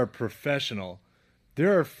 Unless you are a professional,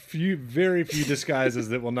 there are very few disguises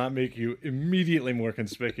that will not make you immediately more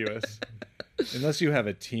conspicuous. Unless you have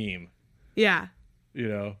a team. Yeah. You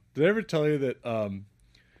know, did I ever tell you that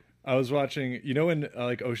I was watching, you know, in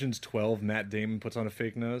like Ocean's 12, Matt Damon puts on a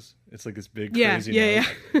fake nose? It's like this big crazy nose.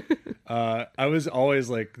 Yeah. I was always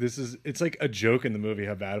like, it's like a joke in the movie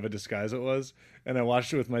how bad of a disguise it was. And I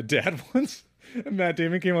watched it with my dad once. And Matt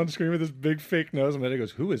Damon came on screen with this big fake nose. And my dad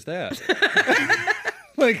goes, who is that?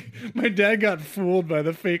 Like, my dad got fooled by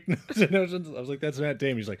the fake nose in Ocean's. I was like, that's Matt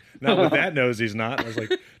Damon. He's like, not with that nose, he's not. And I was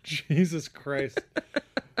like, Jesus Christ.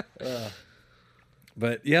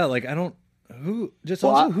 But yeah, like, who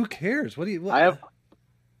cares? What do you, I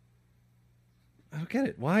don't get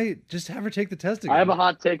it. Why just have her take the test again? have a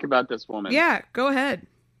hot take about this woman. Yeah, go ahead.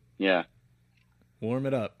 Yeah. Warm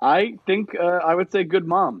it up. I think I would say good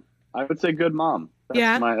mom. That's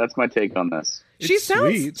that's my take on this. She sounds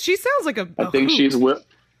like a I think hoot. she's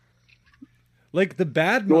like the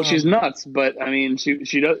bad mom. well, she's nuts, but I mean,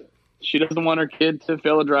 she doesn't want her kid to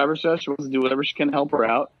fail a driver's test. She wants to do whatever she can to help her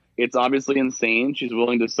out. It's obviously insane. She's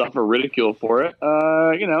willing to suffer ridicule for it.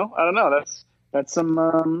 You know, I don't know. That's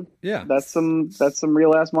some that's some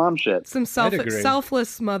real ass mom shit. Some selfless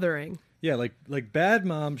smothering. Yeah, like bad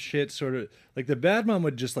mom shit. Sort of like the bad mom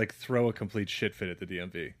would just like throw a complete shit fit at the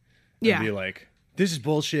DMV. And be like, this is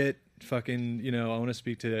bullshit. Fucking, you know, I want to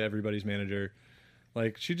speak to everybody's manager.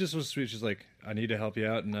 Like, she just was sweet. She's like, I need to help you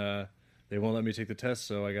out, and they won't let me take the test,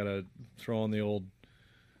 so I gotta throw on the old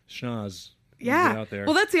schnoz. Yeah. Out there.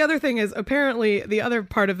 Well, that's the other thing is apparently the other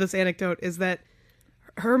part of this anecdote is that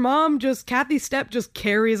her mom Kathy Stepp just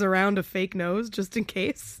carries around a fake nose just in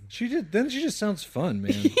case. She just sounds fun,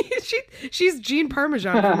 man. She's Jean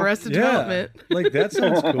Parmesan from Arrested Development. Like that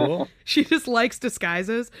sounds cool. She just likes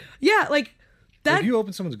disguises. Yeah, like that. If you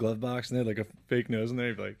open someone's glove box and they have like a fake nose in there,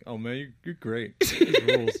 you're like, oh man, you're great. This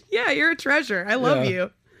rules. Yeah, you're a treasure. I love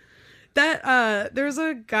you. That there's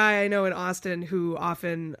a guy I know in Austin who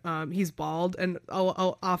often he's bald and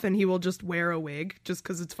often he will just wear a wig just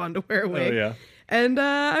because it's fun to wear a wig. Oh yeah. And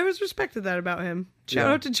I always respected that about him.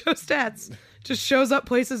 Shout out to Joe Stats. Just shows up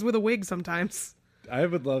places with a wig sometimes. I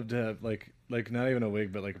would love to have like not even a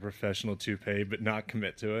wig, but like a professional toupee, but not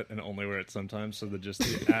commit to it and only wear it sometimes, so that just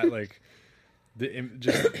the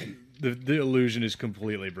illusion is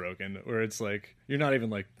completely broken. Where it's like you're not even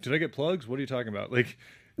like, did I get plugs? What are you talking about? Like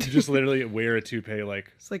you just literally wear a toupee.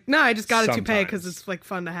 Like it's like, no, I just got a toupee sometimes. because it's like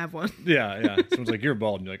fun to have one. Yeah. Someone's like, you're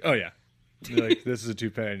bald, and you're like, oh yeah. And you're like, this is a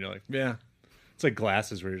toupee, and you're like, yeah. It's like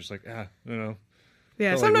glasses where you're just like, you know.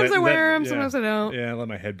 Yeah, But sometimes like, I wear them, sometimes I don't. Yeah, let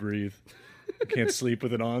my head breathe. I can't sleep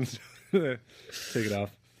with it on. Take it off.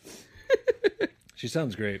 She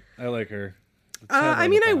sounds great. I like her. I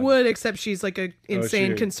mean, I would, except she's like a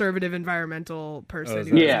insane conservative environmental person.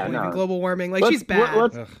 Who doesn't believe in global warming. Like she's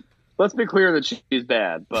bad. Let's be clear that she's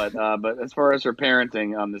bad, but as far as her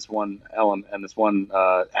parenting on this one element and this one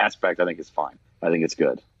aspect, I think it's fine. I think it's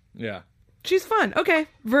good. Yeah. She's fun. Okay.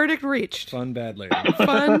 Verdict reached. Fun bad lady.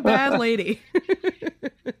 Fun bad lady.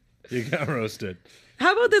 You got roasted.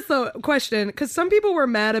 How about this though? Question, because some people were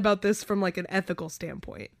mad about this from like an ethical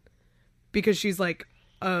standpoint, because she's like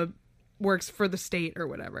works for the state or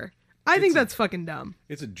whatever. I think that's fucking dumb.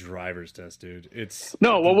 It's a driver's test, dude. It's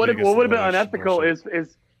no. What would have been unethical is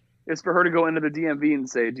for her to go into the DMV and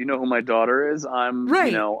say, "Do you know who my daughter is? I'm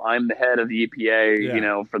right. You know, I'm the head of the EPA. You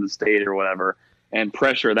know, for the state or whatever," and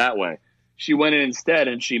pressure that way. She went in instead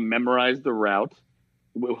and she memorized the route.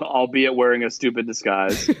 albeit wearing a stupid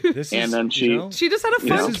disguise. And then she just had a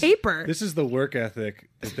fun caper. This is the work ethic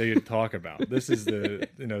that they talk about. This is the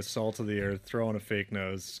salt of the earth, throw on a fake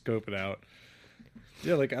nose, scope it out.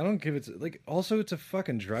 Yeah, like I don't give it like. Also, it's a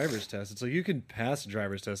fucking driver's test. It's like you can pass a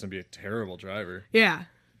driver's test and be a terrible driver. Yeah.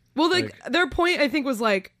 Well, like their point, I think, was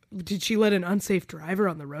like, did she let an unsafe driver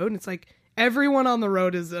on the road? And it's like, everyone on the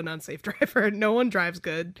road is an unsafe driver. No one drives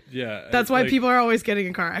good. Yeah. That's why people are always getting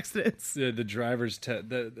in car accidents. The driver's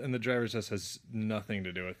test, and the driver's test has nothing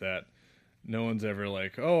to do with that. No one's ever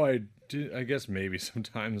like, oh, I guess maybe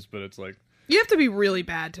sometimes, but it's like you have to be really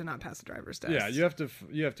bad to not pass a driver's test. Yeah, you have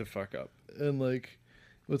to fuck up, and like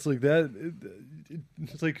it's like that.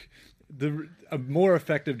 It's like a more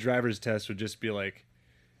effective driver's test would just be like,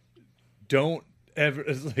 don't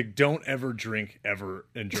ever drink ever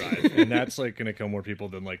and drive, and that's like gonna kill more people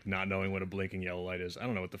than like not knowing what a blinking yellow light is. I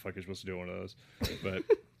don't know what the fuck you're supposed to do with one of those, but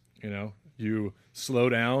you slow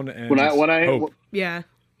down and hope. Yeah,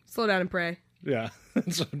 slow down and pray. Yeah,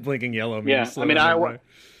 that's what blinking yellow means. Yeah,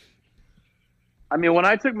 I mean, when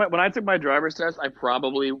I took my driver's test, I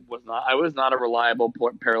probably was not a reliable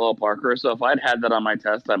parallel parker. So if I'd had that on my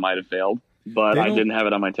test, I might have failed. But I didn't have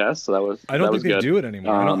it on my test, so that was. I don't think they do it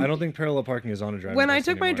anymore. I don't think parallel parking is on a driver's test. When I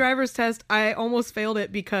took anymore. my driver's test, I almost failed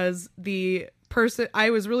it because I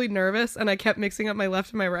was really nervous and I kept mixing up my left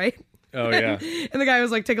and my right. Oh yeah. And the guy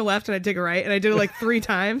was like, take a left and I'd take a right, and I did it like 3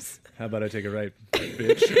 times. How about I take a right,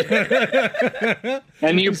 bitch?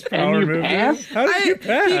 and you passed? How did you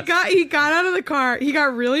pass? He got out of the car. He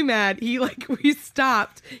got really mad. We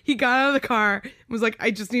stopped. He got out of the car and was like, I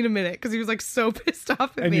just need a minute, because he was like so pissed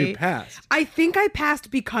off at me. And you passed. I think I passed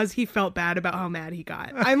because he felt bad about how mad he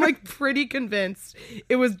got. I'm like pretty convinced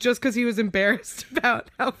it was just because he was embarrassed about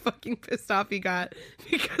how fucking pissed off he got.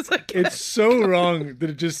 Because it's so wrong that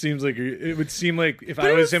it just seems like it would seem like if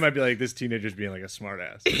I was him, I'd be like, this teenager's being like a smart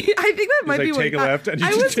ass. I think that might be take a left and you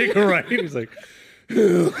just take a right. He's like,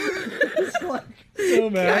 so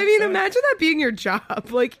mad. I mean, imagine that being your job.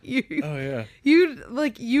 Like you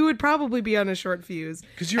would probably be on a short fuse.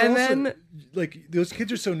 Because then like those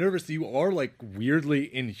kids are so nervous that you are like weirdly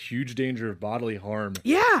in huge danger of bodily harm.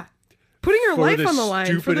 Yeah. Putting your life on the line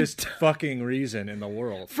stupidest fucking reason in the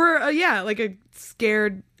world. For like a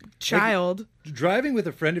scared child. Like, driving with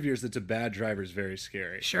a friend of yours that's a bad driver is very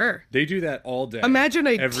scary. Sure. They do that all day. Imagine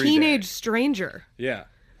a teenage stranger. Yeah.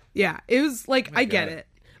 Yeah. It was like, I get it.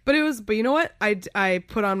 But you know what? I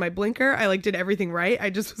put on my blinker. I did everything right.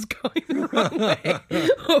 I just was going the wrong way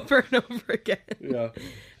over and over again. Yeah.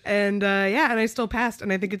 And and I still passed.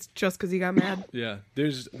 And I think it's just because he got mad. Yeah.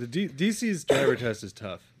 There's DC's driver test is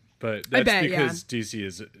tough. But that's because DC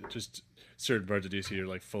is just certain parts of DC are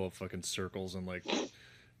like full of fucking circles and like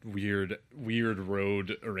weird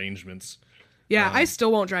road arrangements. Yeah, I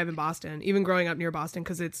still won't drive in Boston, even growing up near Boston,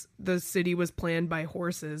 because the city was planned by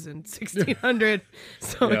horses in 1600.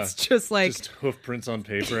 So it's just like hoof prints on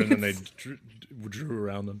paper, and then they drew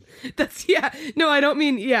around them. No, I don't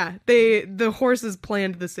mean the horses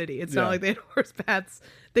planned the city. It's not like they had horse baths.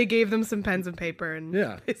 They gave them some pens and paper, and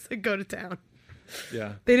they said go to town.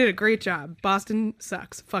 Yeah. They did a great job. Boston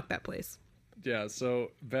sucks. Fuck that place. Yeah,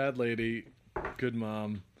 so bad lady, good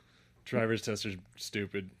mom, driver's test are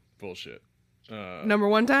stupid. Bullshit. Number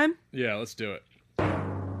 1 time? Yeah, let's do it.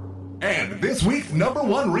 And this week's number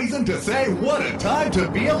 1 reason to say what a time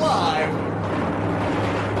to be alive.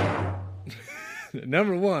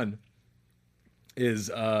 Number 1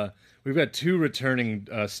 is we've got 2 returning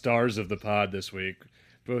stars of the pod this week.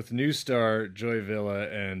 Both new star Joy Villa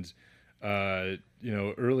and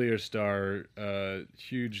earlier star,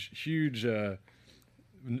 huge,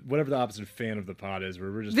 whatever the opposite fan of the pod is.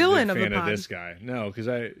 We're just villain a big fan of the pod. Of this guy. No,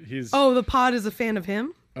 because he's. Oh, the pod is a fan of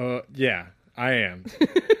him. Yeah, I am.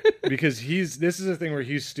 Because this is a thing where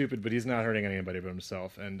he's stupid, but he's not hurting anybody but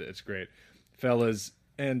himself, and it's great, fellas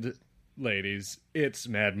and ladies. It's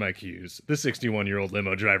Mad Mike Hughes, the 61-year-old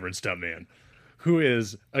limo driver and stuntman, who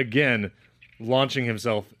is again launching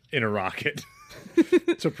himself in a rocket.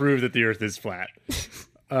 To prove that the Earth is flat.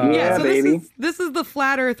 So baby. This is the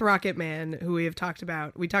Flat Earth Rocket Man who we talked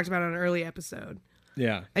about on an early episode.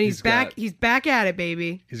 Yeah. And he's back at it,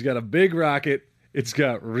 baby. He's got a big rocket. It's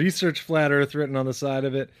got Research Flat Earth written on the side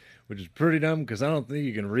of it, which is pretty dumb because I don't think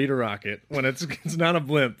you can read a rocket when it's not a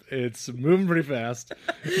blimp. It's moving pretty fast.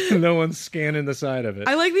 No one's scanning the side of it.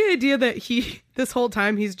 I like the idea that this whole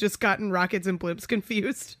time he's just gotten rockets and blimps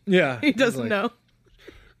confused. Yeah. He doesn't know.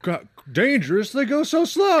 Dangerous, they go so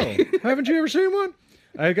slow. Haven't you ever seen one?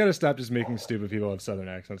 I gotta stop just making stupid people have southern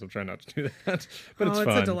accents. I'm trying not to do that, but it's fun.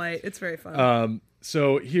 It's a delight. It's very fun.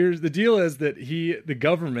 So here's the deal: is that the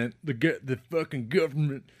government, the fucking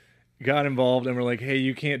government, got involved and were like, hey,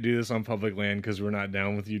 you can't do this on public land because we're not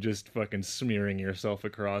down with you just fucking smearing yourself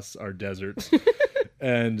across our deserts.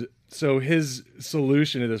 And so his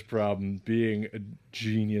solution to this problem, being a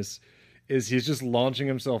genius, is he's just launching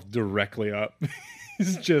himself directly up.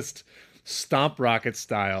 He's just stomp rocket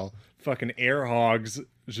style, fucking air hogs,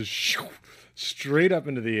 just straight up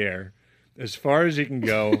into the air as far as he can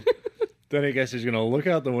go. Then I guess he's going to look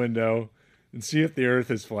out the window and see if the earth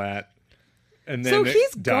is flat. And then So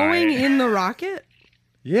he's die. going in the rocket?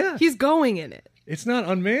 Yeah. He's going in it. It's not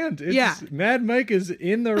unmanned. It's, Yeah. Mad Mike is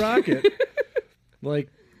in the rocket. Like,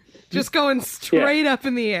 Just going straight up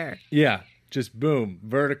in the air. yeah, just boom,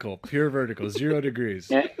 vertical, pure vertical, 0 degrees.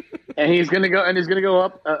 And he's gonna go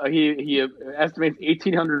up. He estimates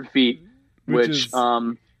 1,800 feet, which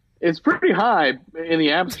is pretty high in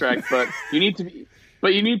the abstract. But you need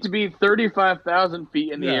to be 35,000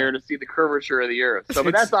 feet in the air to see the curvature of the Earth. So,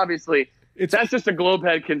 but that's obviously that's just a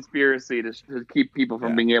globehead conspiracy to keep people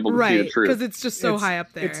from being able to see the truth. Because it's just so high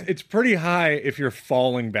up there. It's pretty high if you're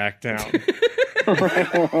falling back down.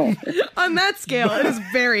 On that scale, it is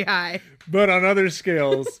very high. But on other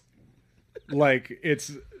scales, like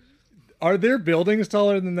are there buildings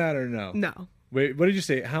taller than that or no? No. Wait, what did you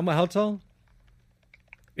say? How tall?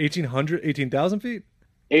 1,800, 18,000 feet?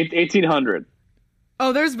 1,800.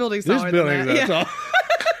 Oh, there's buildings taller There's buildings than that. that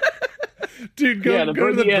tall. Dude, go to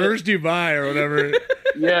the Burj Dubai or whatever.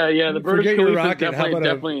 Yeah, the Burj Forget your Khalifa rocket.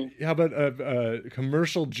 definitely. How about a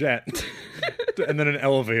commercial jet and then an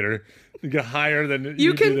elevator? You get higher than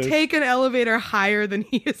You do can this. take an elevator higher than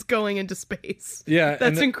he is going into space. Yeah,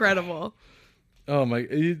 That's incredible. Oh my!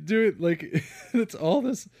 You do it like it's all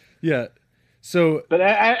this. Yeah. So, but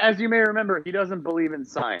as you may remember, he doesn't believe in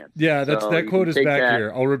science. Yeah, so that quote is back that.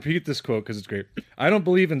 here. I'll repeat this quote because it's great. I don't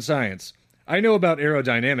believe in science. I know about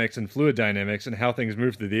aerodynamics and fluid dynamics and how things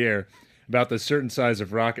move through the air, about the certain size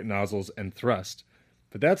of rocket nozzles and thrust.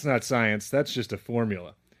 But that's not science. That's just a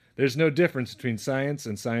formula. There's no difference between science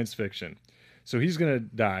and science fiction. So he's gonna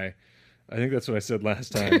die. I think that's what I said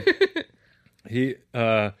last time. He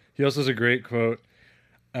also has a great quote.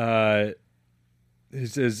 He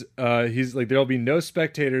says, he's like, there'll be no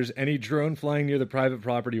spectators. Any drone flying near the private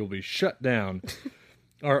property will be shut down.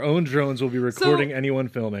 Our own drones will be recording anyone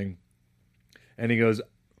filming. And he goes,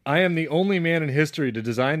 I am the only man in history to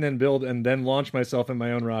design, then build, and then launch myself in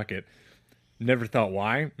my own rocket. Never thought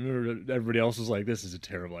why. Everybody else was like, this is a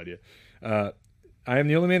terrible idea. I am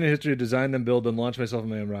the only man in history to design, then build, then launch myself in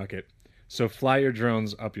my own rocket. So fly your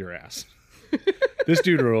drones up your ass. This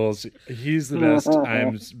dude rules. He's the best.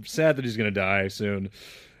 I'm sad that he's going to die soon.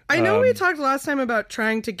 I know we talked last time about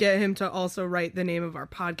trying to get him to also write the name of our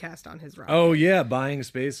podcast on his rocket. Oh, yeah, buying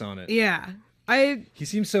space on it. Yeah. He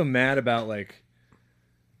seems so mad about, like,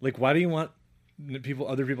 why do you want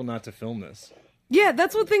other people not to film this? Yeah,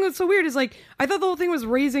 that's one thing that's so weird is, like, I thought the whole thing was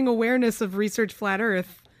raising awareness of Research Flat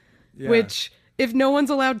Earth, which, if no one's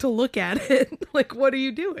allowed to look at it, like, what are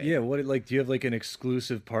you doing? Yeah, do you have, like, an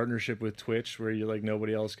exclusive partnership with Twitch where you're, like,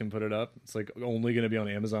 nobody else can put it up? It's, like, only going to be on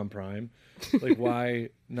Amazon Prime? Like, why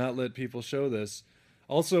not let people show this?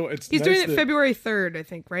 Also, He's doing it February 3rd, I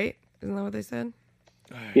think, right? Isn't that what they said?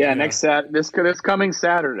 Yeah, this coming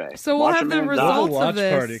Saturday. So we'll have the results of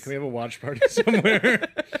this. Party. Can we have a watch party somewhere?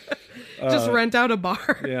 Just rent out a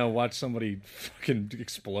bar. Yeah, watch somebody fucking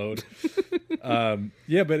explode.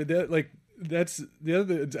 Yeah, but that's the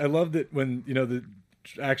other. I love that when the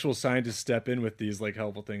actual scientists step in with these like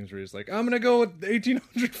helpful things where he's like, I'm gonna go with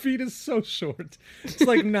 1,800 feet is so short. It's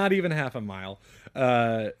like not even half a mile.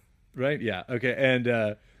 Right? Yeah. Okay.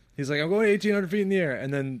 And he's like, I'm going 1,800 feet in the air,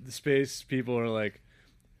 and then the space people are like,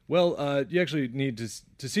 well, you actually need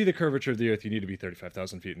to see the curvature of the Earth. You need to be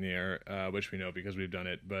 35,000 feet in the air, which we know because we've done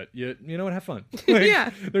it. But you know what? Have fun. Like, yeah.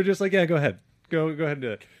 They're just like, yeah, go ahead, go ahead and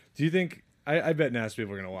do it. Do you think? I bet NASA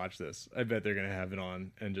people are gonna watch this. I bet they're gonna have it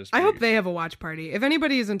on and just. I hope they have a watch party. If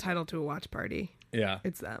anybody is entitled to a watch party,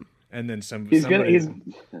 it's them. And then somebody's gonna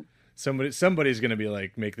be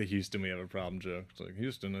like, make the Houston we have a problem joke. It's like,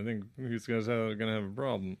 Houston, I think these guys are gonna have a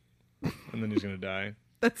problem, and then he's gonna die.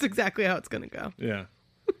 That's exactly how it's gonna go. Yeah.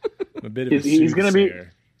 A bit of he's gonna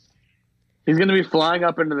be flying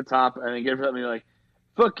up into the top and then get up and be like,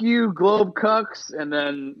 fuck you, globe cucks, and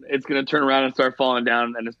then it's gonna turn around and start falling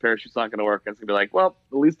down and his parachute's not gonna work, and it's gonna be like, well,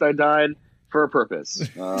 at least I died for a purpose.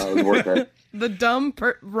 It was worth it. The dumb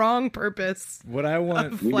wrong purpose. What I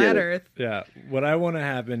want, flat Earth. Yeah, what I want to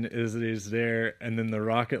happen is that he's there and then the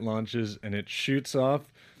rocket launches and it shoots off,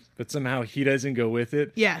 but somehow he doesn't go with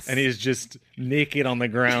it. Yes. And he's just naked on the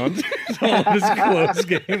ground. All of his clothes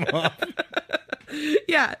came off.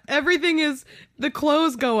 Yeah, everything is, the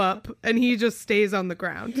clothes go up and he just stays on the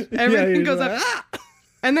ground. Everything goes like, up.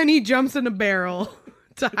 And then he jumps in a barrel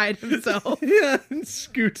to hide himself. Yeah, and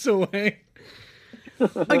scoots away.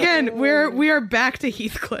 Again, we are back to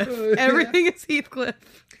Heathcliff. Everything is Heathcliff.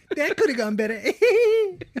 That could have gone better.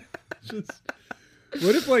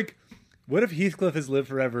 What if Heathcliff has lived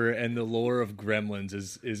forever and the lore of Gremlins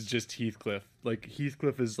is just Heathcliff? Like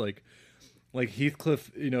Heathcliff is like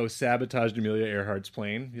Heathcliff, sabotaged Amelia Earhart's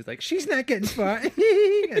plane. He's like, she's not getting far.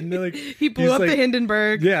 And they're like, he blew up the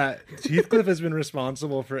Hindenburg. Yeah, Heathcliff has been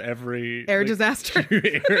responsible for every air disaster.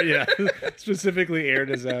 Specifically air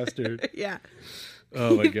disaster. Yeah.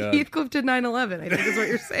 Oh my God. Heathcliff did 9/11. I think is what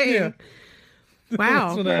you're saying. Yeah.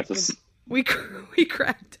 Wow. We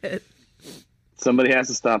cracked it. Somebody has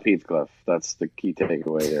to stop Heathcliff. That's the key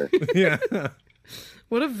takeaway here. Yeah.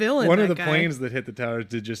 What a villain. One of the guy. planes that hit the towers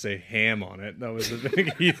did just say ham on it. That was a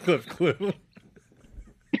big Heathcliff clue.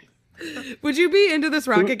 Would you be into this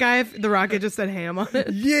rocket guy if the rocket just said ham on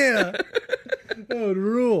it? Yeah. That would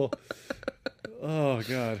rule. Oh,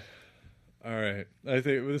 God. All right. I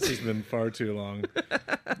think this has been far too long.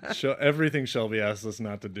 Everything Shelby asked us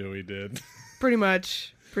not to do, we did. Pretty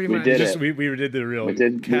much. We did it. We did the real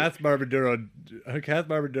Kath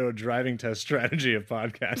Barbadoro driving test strategy of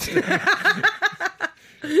podcasting.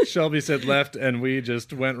 Shelby said left, and we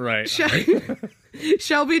just went right.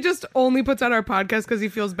 Shelby just only puts out our podcast because he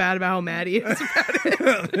feels bad about how mad he is about it.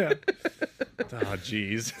 Yeah. Oh,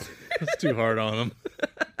 jeez. That's too hard on him.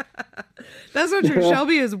 That's not true.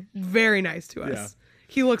 Shelby is very nice to us. Yeah.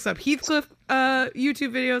 He looks up Heathcliff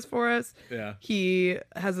YouTube videos for us. Yeah. He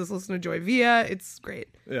has us listen to Joy Via. It's great.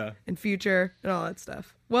 Yeah. And Future and all that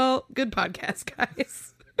stuff. Well, good podcast,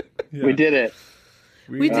 guys. Yeah. We did it.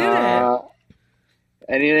 We did it.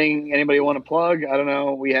 Anybody want to plug? I don't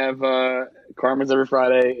know. We have Karma's every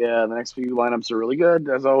Friday. The next few lineups are really good,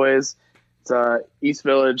 as always. It's East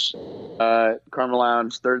Village, Karma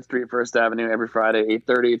Lounge, 3rd Street, 1st Avenue, every Friday,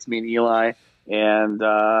 8:30. It's me and Eli. And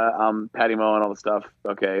I'm Patty Moe and all the stuff.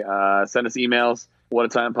 Okay. Send us emails,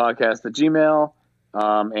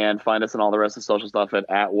 whatatimepodcast@gmail.com. And find us on all the rest of the social stuff at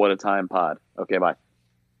whatatimepod. Okay, bye.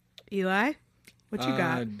 Eli, what you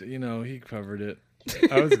got? He covered it.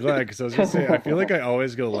 I was glad because I was going to say, I feel like I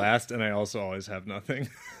always go last and I also always have nothing.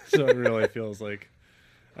 So it really feels like,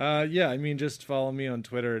 just follow me on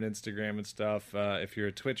Twitter and Instagram and stuff. If you're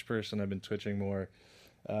a Twitch person, I've been twitching more.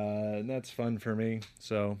 And that's fun for me.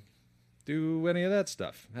 So do any of that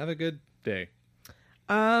stuff. Have a good day.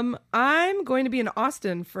 I'm going to be in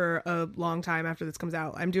Austin for a long time after this comes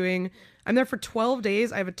out. I'm there for 12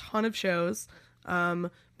 days. I have a ton of shows.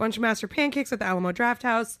 Bunch of Master Pancakes at the Alamo Draft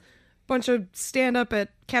House. Bunch of stand-up at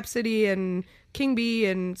Cap City and King Bee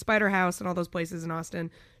and Spider House and all those places in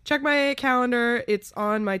Austin. Check my calendar. It's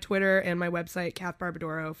on my Twitter and my website, Kath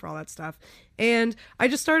Barbadoro, for all that stuff. And I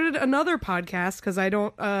just started another podcast because I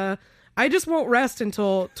just won't rest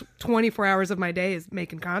until 24 hours of my day is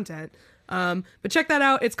making content. But check that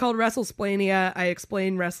out. It's called WrestleSplania. I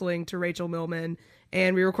explain wrestling to Rachel Millman,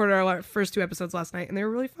 and we recorded our first 2 episodes last night, and they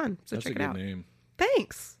were really fun. So That's check a it out. good name.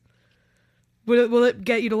 Thanks. Will it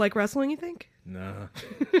get you to like wrestling, you think? Nah.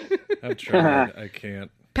 I've tried. I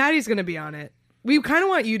can't. Patty's going to be on it. We kind of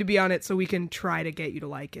want you to be on it so we can try to get you to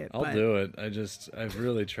like it. I'll do it. I've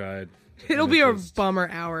really tried. It'll be a bummer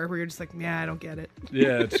hour where you're just like, yeah, I don't get it.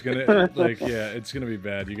 Yeah, it's gonna be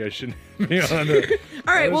bad. You guys shouldn't be on it.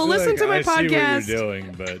 All right, well, listen to my podcast. I see what you're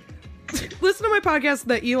doing, but listen to my podcast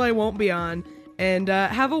that Eli won't be on, and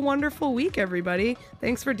have a wonderful week, everybody.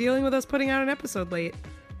 Thanks for dealing with us putting out an episode late.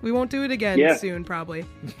 We won't do it again soon, probably.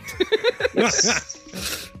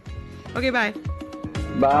 Okay, bye.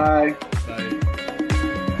 Bye. Bye.